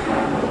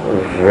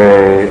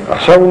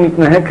 ועכשיו הוא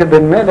מתנהג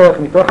כבן מלך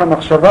מתוך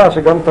המחשבה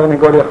שגם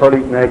תרנגול יכול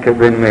להתנהג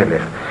כבן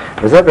מלך.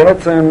 וזה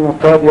בעצם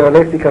אותה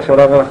דיאלקטיקה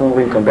שעליו אנחנו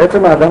אומרים כאן.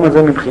 בעצם האדם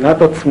הזה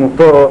מבחינת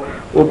עצמותו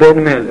הוא בן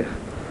מלך,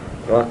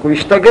 רק הוא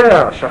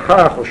השתגע,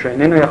 שכח, או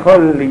שאיננו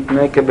יכול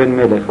להתנהג כבן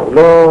מלך.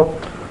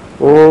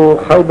 הוא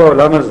חי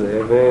בעולם הזה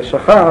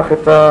ושכח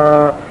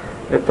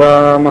את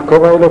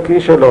המקור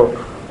האלוקי שלו,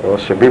 או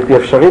שבלתי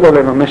אפשרי לו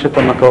לממש את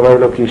המקור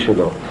האלוקי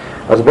שלו.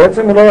 אז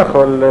בעצם הוא לא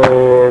יכול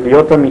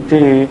להיות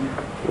אמיתי,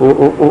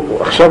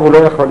 עכשיו הוא לא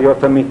יכול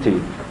להיות אמיתי.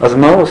 אז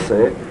מה הוא עושה?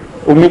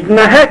 הוא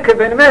מתנהג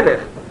כבן מלך.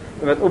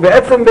 זאת אומרת, הוא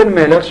בעצם בן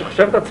מלך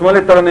שחושב את עצמו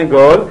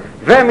לתרנגול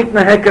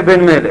ומתנהג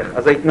כבן מלך.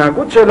 אז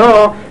ההתנהגות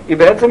שלו היא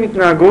בעצם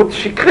התנהגות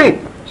שקרית.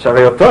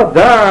 שהרי אותו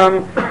אדם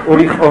הוא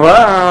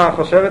לכאורה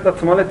חושב את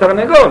עצמו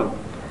לתרנגול.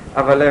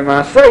 אבל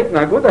למעשה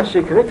ההתנהגות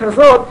השקרית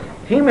הזאת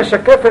היא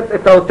משקפת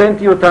את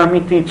האותנטיות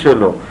האמיתית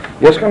שלו.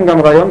 יש כאן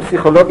גם רעיון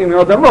פסיכולוגי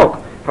מאוד עמוק.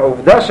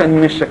 העובדה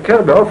שאני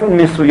משקר באופן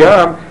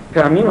מסוים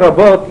פעמים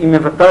רבות היא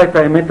מבטא את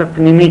האמת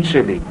הפנימית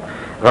שלי.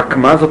 רק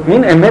מה זאת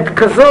מין אמת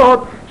כזאת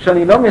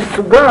שאני לא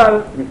מסוגל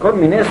מכל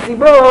מיני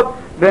סיבות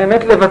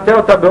באמת לבטא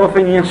אותה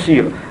באופן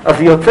ישיר. אז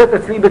היא יוצאת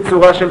אצלי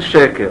בצורה של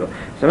שקר.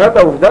 זאת אומרת,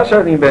 העובדה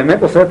שאני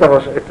באמת עושה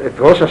את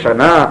ראש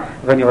השנה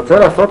ואני רוצה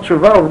לעשות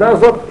תשובה, העובדה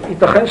הזאת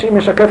ייתכן שהיא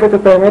משקפת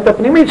את האמת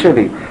הפנימית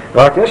שלי.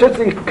 רק יש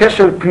אצלי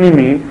כשל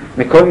פנימי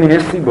מכל מיני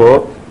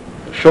סיבות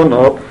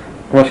שונות,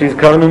 כמו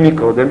שהזכרנו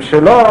מקודם,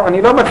 שלא,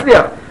 אני לא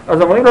מצליח.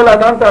 אז אומרים לו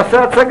לאדם,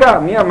 תעשה הצגה.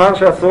 מי אמר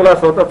שאסור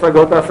לעשות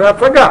הצגות? תעשה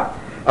הצגה.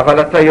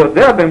 אבל אתה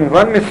יודע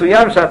במובן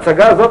מסוים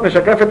שההצגה הזאת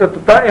משקפת את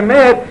אותה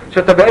אמת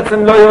שאתה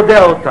בעצם לא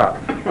יודע אותה.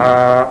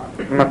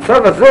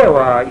 המצב הזה, או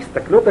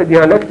ההסתכלות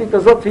הדיאלקטית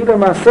הזאת, היא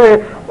למעשה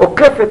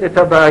עוקפת את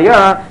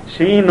הבעיה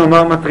שהיא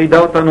נאמר מטרידה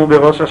אותנו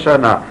בראש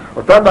השנה.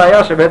 אותה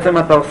בעיה שבעצם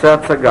אתה עושה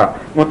הצגה.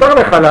 מותר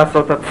לך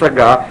לעשות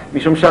הצגה,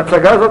 משום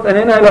שההצגה הזאת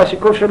איננה אלא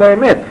השיקוף של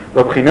האמת.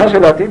 בבחינה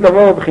של העתיד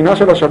לבוא, בבחינה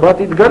של השבת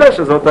יתגלה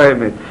שזאת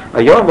האמת.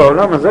 היום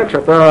בעולם הזה,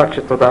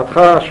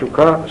 כשתודעתך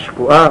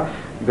שקועה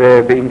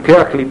בעמקי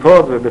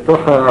הקליפות ובתוך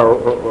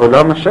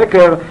עולם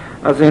השקר,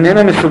 אז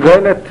איננה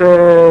מסוגלת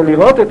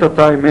לראות את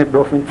אותה אמת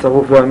באופן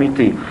צרוף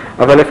ואמיתי.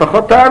 אבל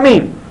לפחות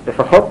תאמין.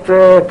 לפחות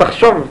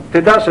תחשוב,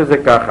 תדע שזה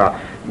ככה.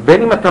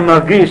 בין אם אתה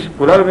מרגיש,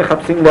 כולנו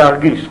מחפשים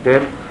להרגיש, כן?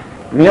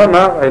 מי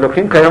אמר?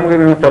 האלוקים קיים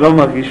גם אם אתה לא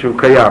מרגיש שהוא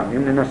קיים.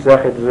 אם ננסח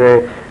את זה,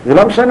 זה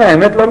לא משנה,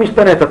 האמת לא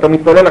משתנית, אתה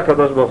מתפלל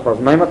לקדוש ברוך הוא. אז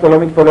מה אם אתה לא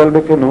מתפלל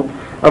בכנות?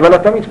 אבל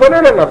אתה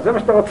מתפלל אליו, זה מה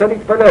שאתה רוצה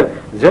להתפלל.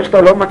 זה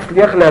שאתה לא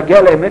מצליח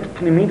להגיע לאמת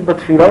פנימית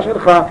בתפילה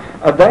שלך,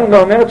 עדיין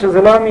לא אומרת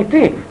שזה לא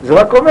אמיתי. זה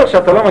רק אומר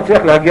שאתה לא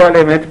מצליח להגיע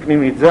לאמת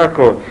פנימית, זה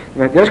הכל. זאת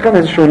אומרת, יש כאן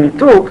איזשהו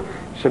ניתוק,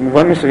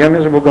 שמובן מסוים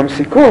יש בו גם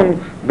סיכון,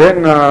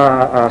 בין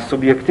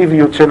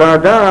הסובייקטיביות של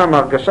האדם,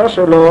 ההרגשה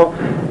שלו,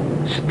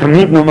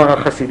 שתמיד, נאמר,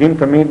 החסידים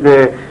תמיד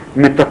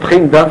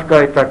מטפחים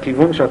דווקא את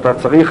הכיוון שאתה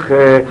צריך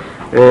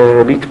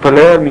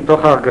להתפלל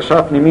מתוך ההרגשה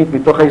הפנימית,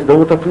 מתוך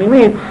ההזדהות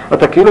הפנימית,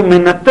 אתה כאילו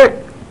מנתק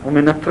או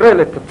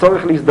מנטרל את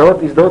הצורך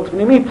להזדהות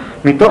פנימית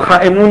מתוך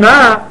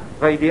האמונה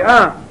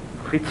והידיעה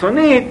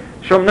חיצונית,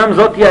 שאומנם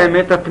זאת היא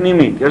האמת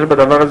הפנימית. יש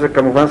בדבר הזה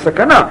כמובן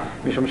סכנה,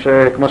 משום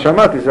שכמו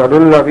שאמרתי, זה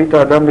עלול להביא את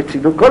האדם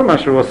לצידוק כל מה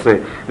שהוא עושה,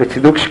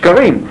 לצידוק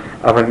שקרים,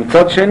 אבל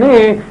מצד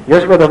שני,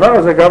 יש בדבר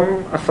הזה גם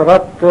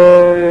הסרת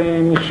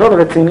מכשול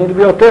רצינית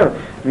ביותר,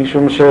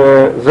 משום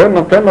שזה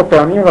נותן לו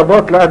פעמים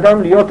רבות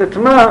לאדם להיות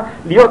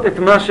את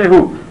מה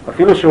שהוא,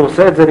 אפילו שהוא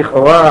עושה את זה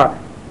לכאורה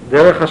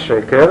דרך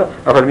השקר,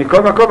 אבל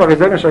מכל מקום הרי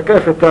זה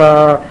משקף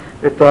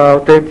את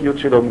האותנטיות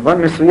שלו.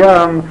 במובן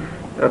מסוים,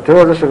 התיאור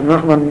הזה של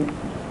נחמן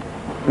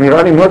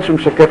נראה לי מאוד שהוא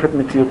משקף את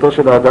מציאותו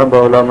של האדם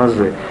בעולם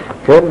הזה,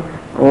 כן?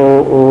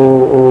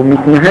 הוא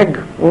מתנהג,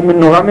 הוא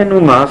נורא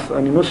מנומס,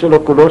 הנימוס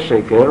שלו כולו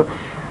שקר,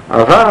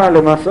 אבל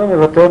למעשה הוא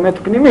מבטא אמת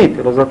פנימית,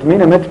 אלא זאת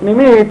מין אמת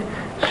פנימית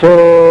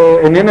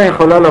שאיננה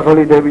יכולה לבוא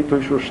לידי ביטוי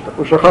שהוא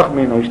שכח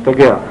ממנו, הוא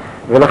השתגע,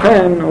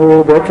 ולכן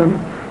הוא בעצם,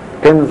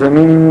 כן, זה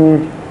מין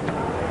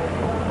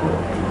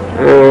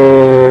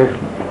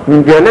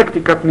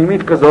דיאלקטיקה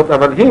פנימית כזאת,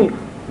 אבל היא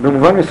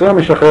במובן מסוים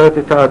משחררת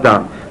את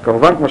האדם.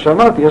 כמובן, כמו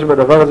שאמרתי, יש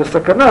בדבר הזה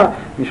סכנה,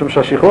 משום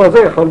שהשחרור הזה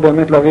יכול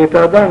באמת להביא את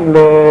האדם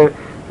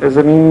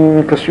לאיזה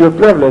מין קשיות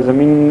לב, לאיזה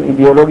מין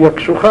אידיאולוגיה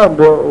קשוחה.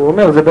 הוא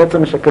אומר, זה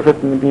בעצם משקף את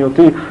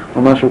מדיניותי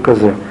או משהו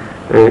כזה.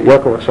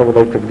 יעקב, עכשיו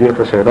אולי תגדיר את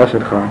השאלה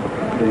שלך.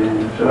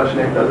 השאלה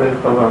שלי הייתה זה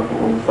רחבה.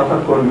 בסך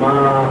הכל,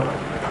 מה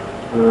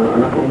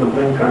אנחנו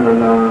מדברים כאן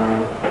על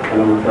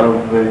המצב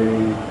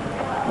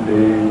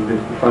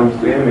בתקופה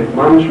מסוימת,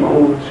 מה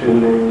המשמעות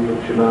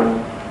של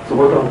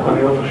הצורות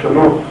הרוחניות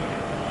השונות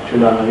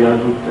של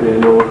היהדות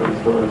לאורך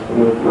ההיסטוריה? זאת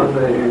אומרת,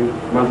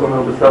 מה זה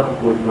אומר בסך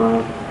הכל,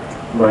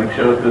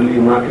 בהקשר הכללי,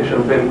 מה הקשר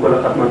בין כל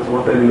אחת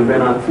מהצורות האלה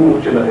לבין העצמות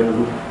של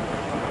היהדות?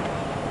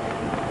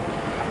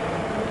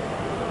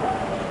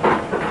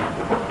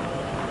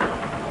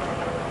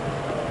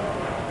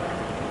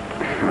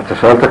 אתה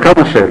שאלת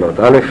כמה שאלות.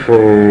 א',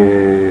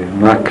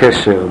 מה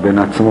הקשר בין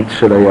העצמות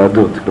של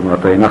היהדות? כלומר,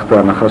 אתה הנחת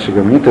הנחה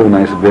שגם היא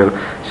טעונה הסבר,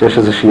 שיש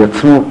איזושהי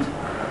עצמות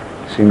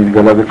שהיא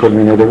מתגלה בכל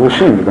מיני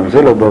לבושים, וגם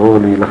זה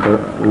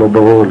לא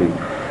ברור לי.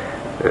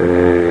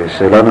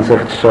 שאלה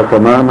נוספת ששאלת,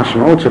 מה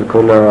המשמעות של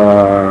כל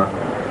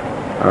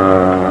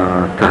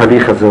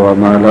התהליך הזה או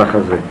המהלך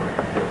הזה?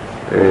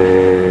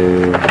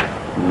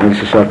 נראה לי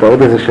ששאלת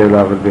עוד איזה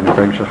שאלה, אבל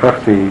בינתיים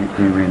שכחתי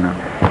ממנה.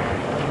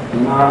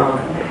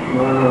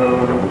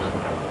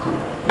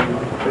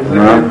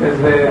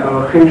 איזה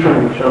ערכים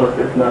שונים אפשר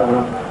לתת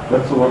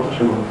לצורות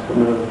השונות? זאת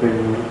אומרת,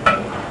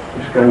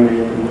 יש כאן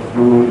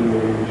מסלול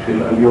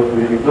של עליות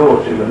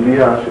וירידות, של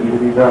עלייה, של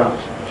ירידה,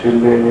 של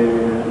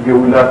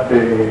גאולת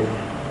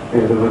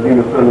רבדים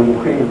יותר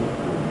נמוכים.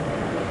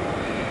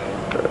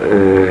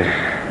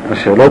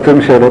 השאלות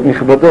הן שאלות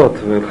נכבדות,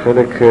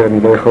 וחלק אני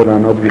לא יכול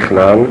לענות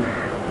בכלל,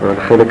 אבל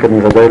חלק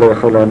אני ודאי לא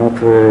יכול לענות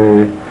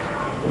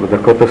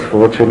בדקות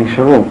הספורות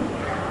שנשארו.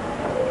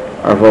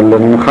 אבל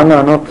אני מוכן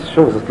לענות,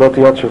 שוב, זאת לא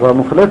תהיה תשובה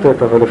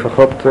מוחלטת, אבל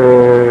לפחות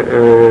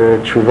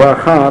תשובה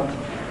אחת,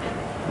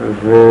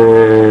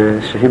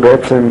 ושהיא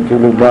בעצם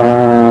כאילו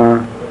באה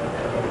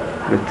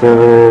יותר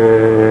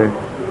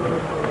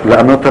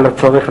לענות על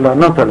הצורך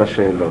לענות על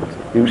השאלות.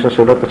 אם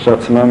שהשאלות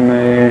כשעצמם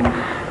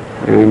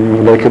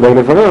אולי כדאי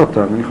לברר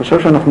אותן. אני חושב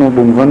שאנחנו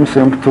במובן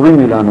מסוים פטורים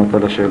מלענות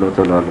על השאלות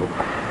הללו.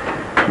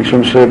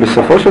 משום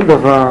שבסופו של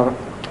דבר,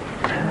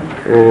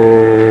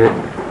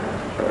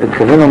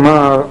 אתכוון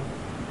לומר,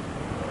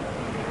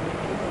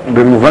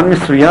 במובן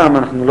מסוים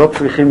אנחנו לא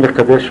צריכים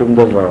לקדש שום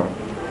דבר.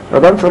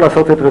 האדם צריך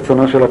לעשות את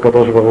רצונו של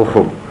הקדוש ברוך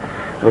הוא.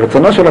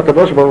 ורצונו של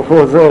הקדוש ברוך הוא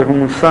הזה הוא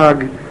מושג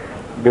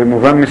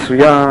במובן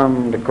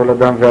מסוים לכל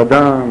אדם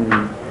ואדם,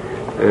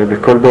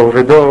 בכל דור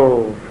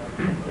ודור.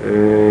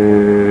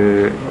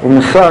 הוא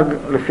מושג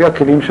לפי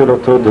הכלים של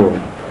אותו דור.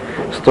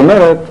 זאת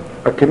אומרת,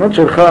 הכנות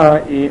שלך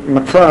היא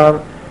מצב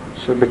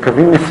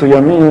שבקווים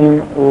מסוימים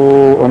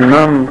הוא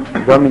אמנם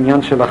גם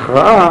עניין של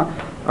הכרעה,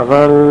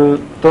 אבל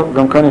טוב,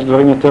 גם כאן יש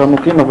דברים יותר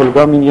עמוקים, אבל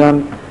גם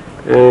עניין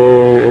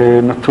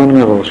נתון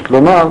מראש.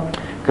 כלומר,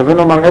 כוון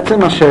לומר,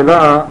 עצם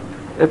השאלה,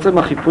 עצם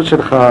החיפוש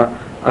שלך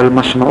על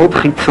משמעות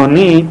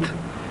חיצונית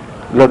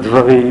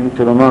לדברים,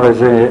 כלומר,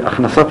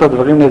 הכנסת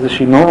הדברים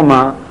לאיזושהי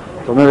נורמה,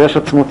 זאת אומרת, יש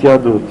עצמות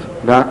יהדות,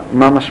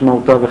 מה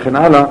משמעותה וכן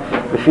הלאה,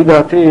 לפי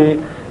דעתי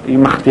היא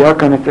מחטיאה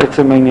כאן את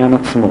עצם העניין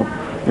עצמו.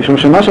 משום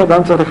שמה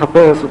שאדם צריך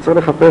לחפש, הוא צריך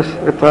לחפש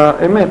את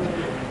האמת.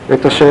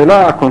 את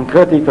השאלה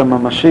הקונקרטית,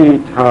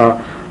 הממשית,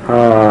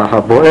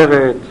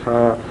 הבוערת,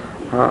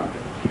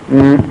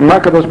 מה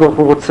הקדוש ברוך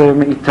הוא רוצה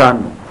מאיתנו,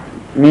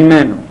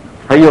 ממנו,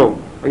 היום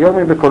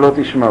הם בקולות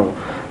ישמעו.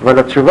 אבל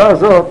התשובה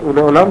הזאת, הוא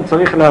לעולם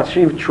צריך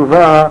להשיב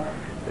תשובה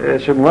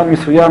שבמובן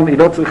מסוים היא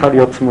לא צריכה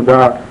להיות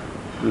צמודה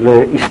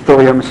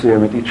להיסטוריה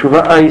מסוימת, היא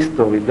תשובה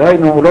ההיסטורית,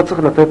 דיינו, הוא לא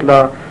צריך לתת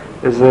לה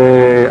איזה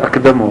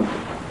הקדמות.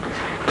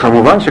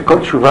 כמובן שכל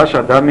תשובה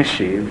שאדם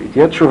משיב, היא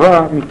תהיה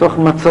תשובה מתוך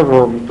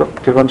מצבו,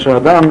 כיוון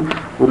שהאדם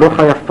הוא לא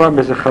חי אף פעם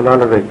באיזה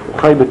חלל ריק,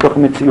 הוא חי בתוך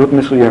מציאות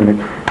מסוימת,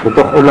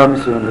 בתוך עולם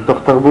מסוים, בתוך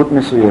תרבות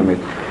מסוימת.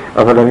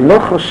 אבל אני לא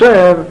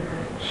חושב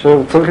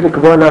שהוא צריך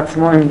לקבוע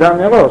לעצמו עמדה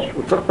מראש,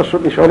 הוא צריך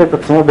פשוט לשאול את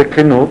עצמו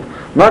בכנות,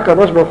 מה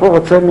הקדוש ברוך הוא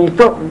רוצה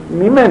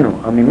ממנו.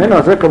 הממנו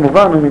הזה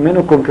כמובן הוא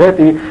ממנו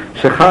קונקרטי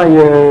שחי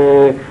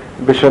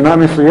בשנה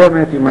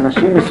מסוימת עם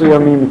אנשים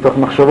מסוימים, מתוך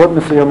מחשבות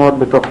מסוימות,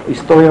 בתוך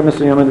היסטוריה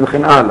מסוימת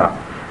וכן הלאה.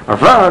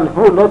 אבל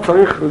הוא לא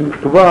צריך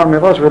לקבוע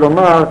מראש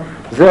ולומר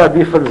זה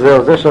עדיף על זה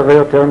או זה שווה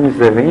יותר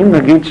מזה. ואם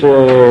נגיד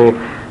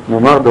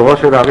שנאמר דורו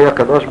של הארי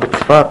הקדוש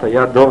בצפת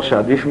היה דור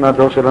שעדיף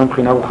מהדור שלנו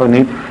מבחינה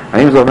רוחנית,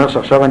 האם זה אומר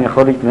שעכשיו אני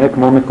יכול להתנהג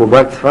כמו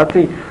מקובל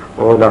צפתי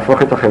או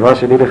להפוך את החברה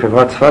שלי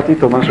לחברה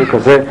צפתית או משהו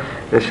כזה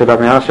של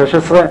המאה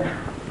ה-16?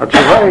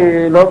 התשובה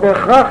היא לא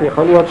בהכרח,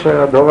 יכול להיות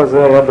שהדור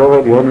הזה היה דור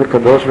עליון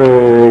וקדוש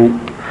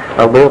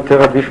והרבה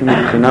יותר עדיף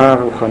מבחינה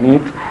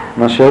רוחנית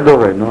מאשר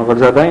דורנו, אבל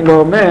זה עדיין לא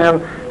אומר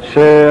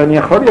שאני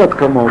יכול להיות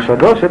כמוהו,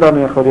 שהדור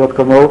שלנו יכול להיות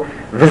כמוהו,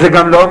 וזה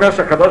גם לא אומר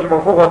שהקדוש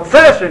ברוך הוא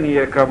רוצה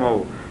שנהיה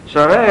כמוהו,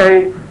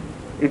 שהרי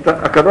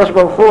הקדוש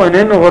ברוך הוא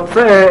איננו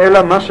רוצה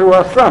אלא מה שהוא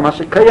עשה, מה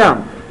שקיים,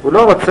 הוא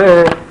לא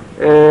רוצה,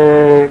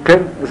 כן,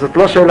 זאת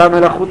לא שאלה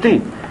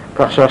מלאכותית,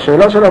 כך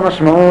שהשאלה של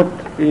המשמעות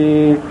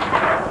היא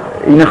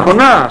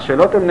נכונה,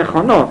 השאלות הן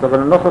נכונות, אבל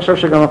אני לא חושב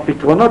שגם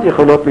הפתרונות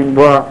יכולות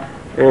לנבוע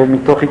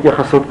מתוך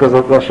התייחסות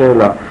כזאת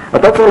לשאלה.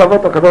 אתה צריך לעבוד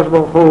את הקדוש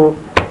ברוך הוא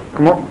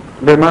כמו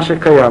במה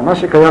שקיים. מה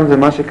שקיים זה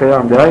מה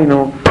שקיים,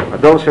 דהיינו,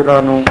 הדור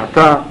שלנו,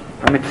 אתה,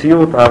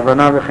 המציאות,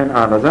 ההבנה וכן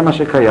הלאה, זה מה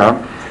שקיים.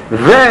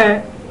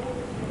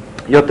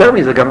 ויותר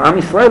מזה, גם עם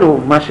ישראל הוא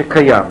מה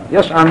שקיים.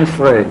 יש עם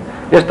ישראל,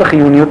 יש את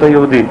החיוניות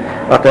היהודית.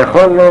 אתה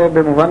יכול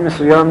במובן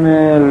מסוים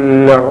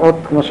להראות,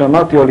 כמו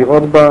שאמרתי, או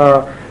לראות בה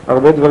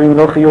הרבה דברים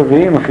לא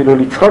חיוביים, אפילו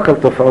לצחוק על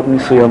תופעות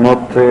מסוימות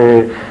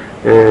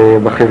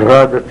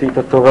בחברה הדתית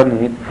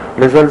התורנית,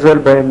 לזלזל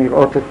בהם,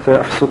 לראות את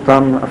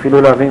אפסותם,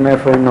 אפילו להבין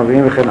מאיפה הם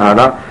נובעים וכן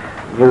הלאה,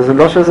 וזה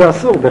לא שזה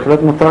אסור,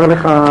 בהחלט מותר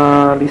לך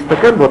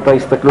להסתכל באותה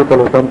הסתכלות על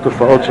אותן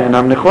תופעות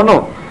שאינן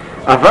נכונות,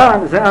 אבל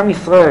זה עם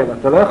ישראל,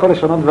 אתה לא יכול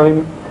לשנות דברים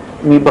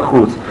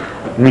מבחוץ.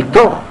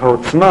 מתוך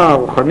העוצמה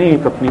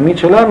הרוחנית הפנימית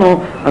שלנו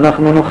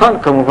אנחנו נוכל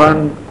כמובן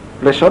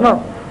לשנות.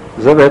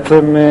 זה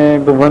בעצם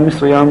במובן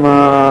מסוים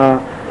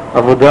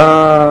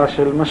עבודה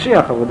של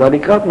משיח, עבודה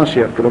לקראת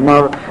משיח.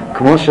 כלומר,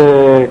 כמו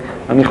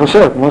שאני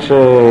חושב, כמו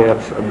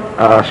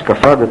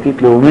שההשקפה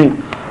הדתית-לאומית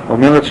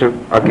אומרת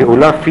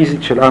שהגאולה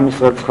הפיזית של עם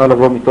ישראל צריכה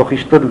לבוא מתוך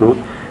השתדלות,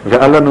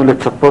 ואל לנו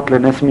לצפות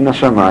לנס מן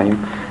השמיים,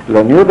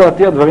 לעניות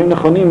דעתי הדברים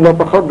נכונים לא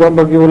פחות גם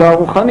בגאולה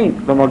הרוחנית.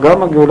 כלומר,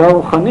 גם הגאולה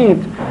הרוחנית,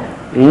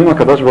 אם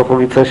הקדוש ברוך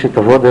הוא יצא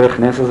שתבוא דרך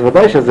נס, אז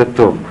ודאי שזה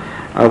טוב.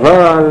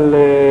 אבל,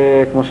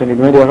 כמו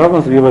שנדמה לי הרב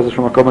מסביר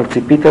באיזשהו מקום על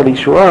ציפית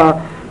לישועה,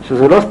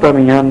 שזה לא סתם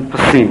עניין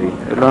פסיבי,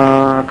 אלא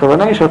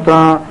הכוונה היא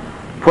שאתה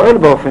פועל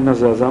באופן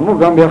הזה, אז זה אמור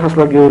גם ביחס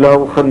לגאולה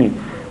הרוחנית.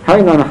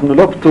 היינו, אנחנו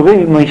לא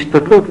פטורים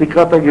מההשתדלות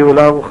לקראת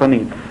הגאולה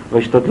הרוחנית,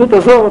 וההשתדלות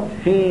הזאת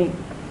היא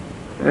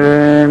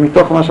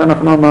מתוך מה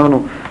שאנחנו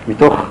אמרנו,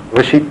 מתוך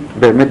ראשית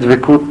באמת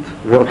דבקות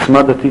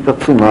ועוצמה דתית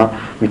עצומה,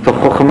 מתוך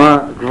חוכמה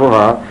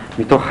גבוהה,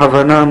 מתוך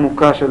הבנה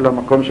עמוקה של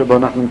המקום שבו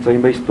אנחנו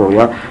נמצאים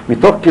בהיסטוריה,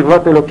 מתוך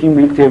קרבת אלוקים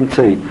בלתי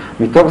אמצעית.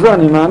 מתוך זה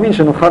אני מאמין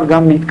שנוכל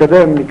גם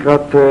להתקדם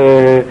לקראת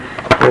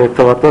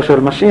תורתו של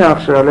משיח,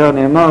 שעליה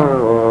נאמר,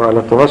 או על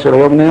התורה של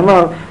היום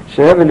נאמר,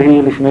 שהבל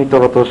היא לפני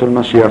תורתו של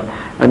משיח.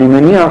 אני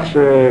מניח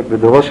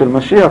שבדורו של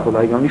משיח,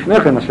 אולי גם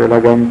לפני כן, השאלה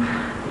גם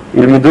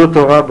ילמדו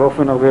תורה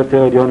באופן הרבה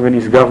יותר עליון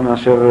ונשגב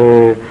מאשר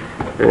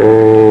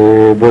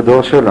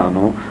בדור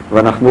שלנו,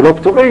 ואנחנו לא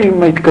פטורים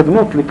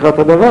מההתקדמות לקראת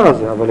הדבר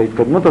הזה, אבל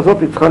ההתקדמות הזאת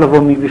היא צריכה לבוא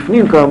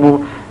מבפנים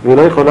כאמור,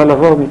 ולא יכולה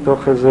לבוא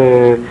מתוך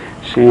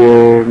איזושהי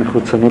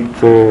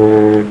מחוצנות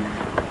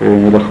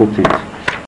מלאכותית.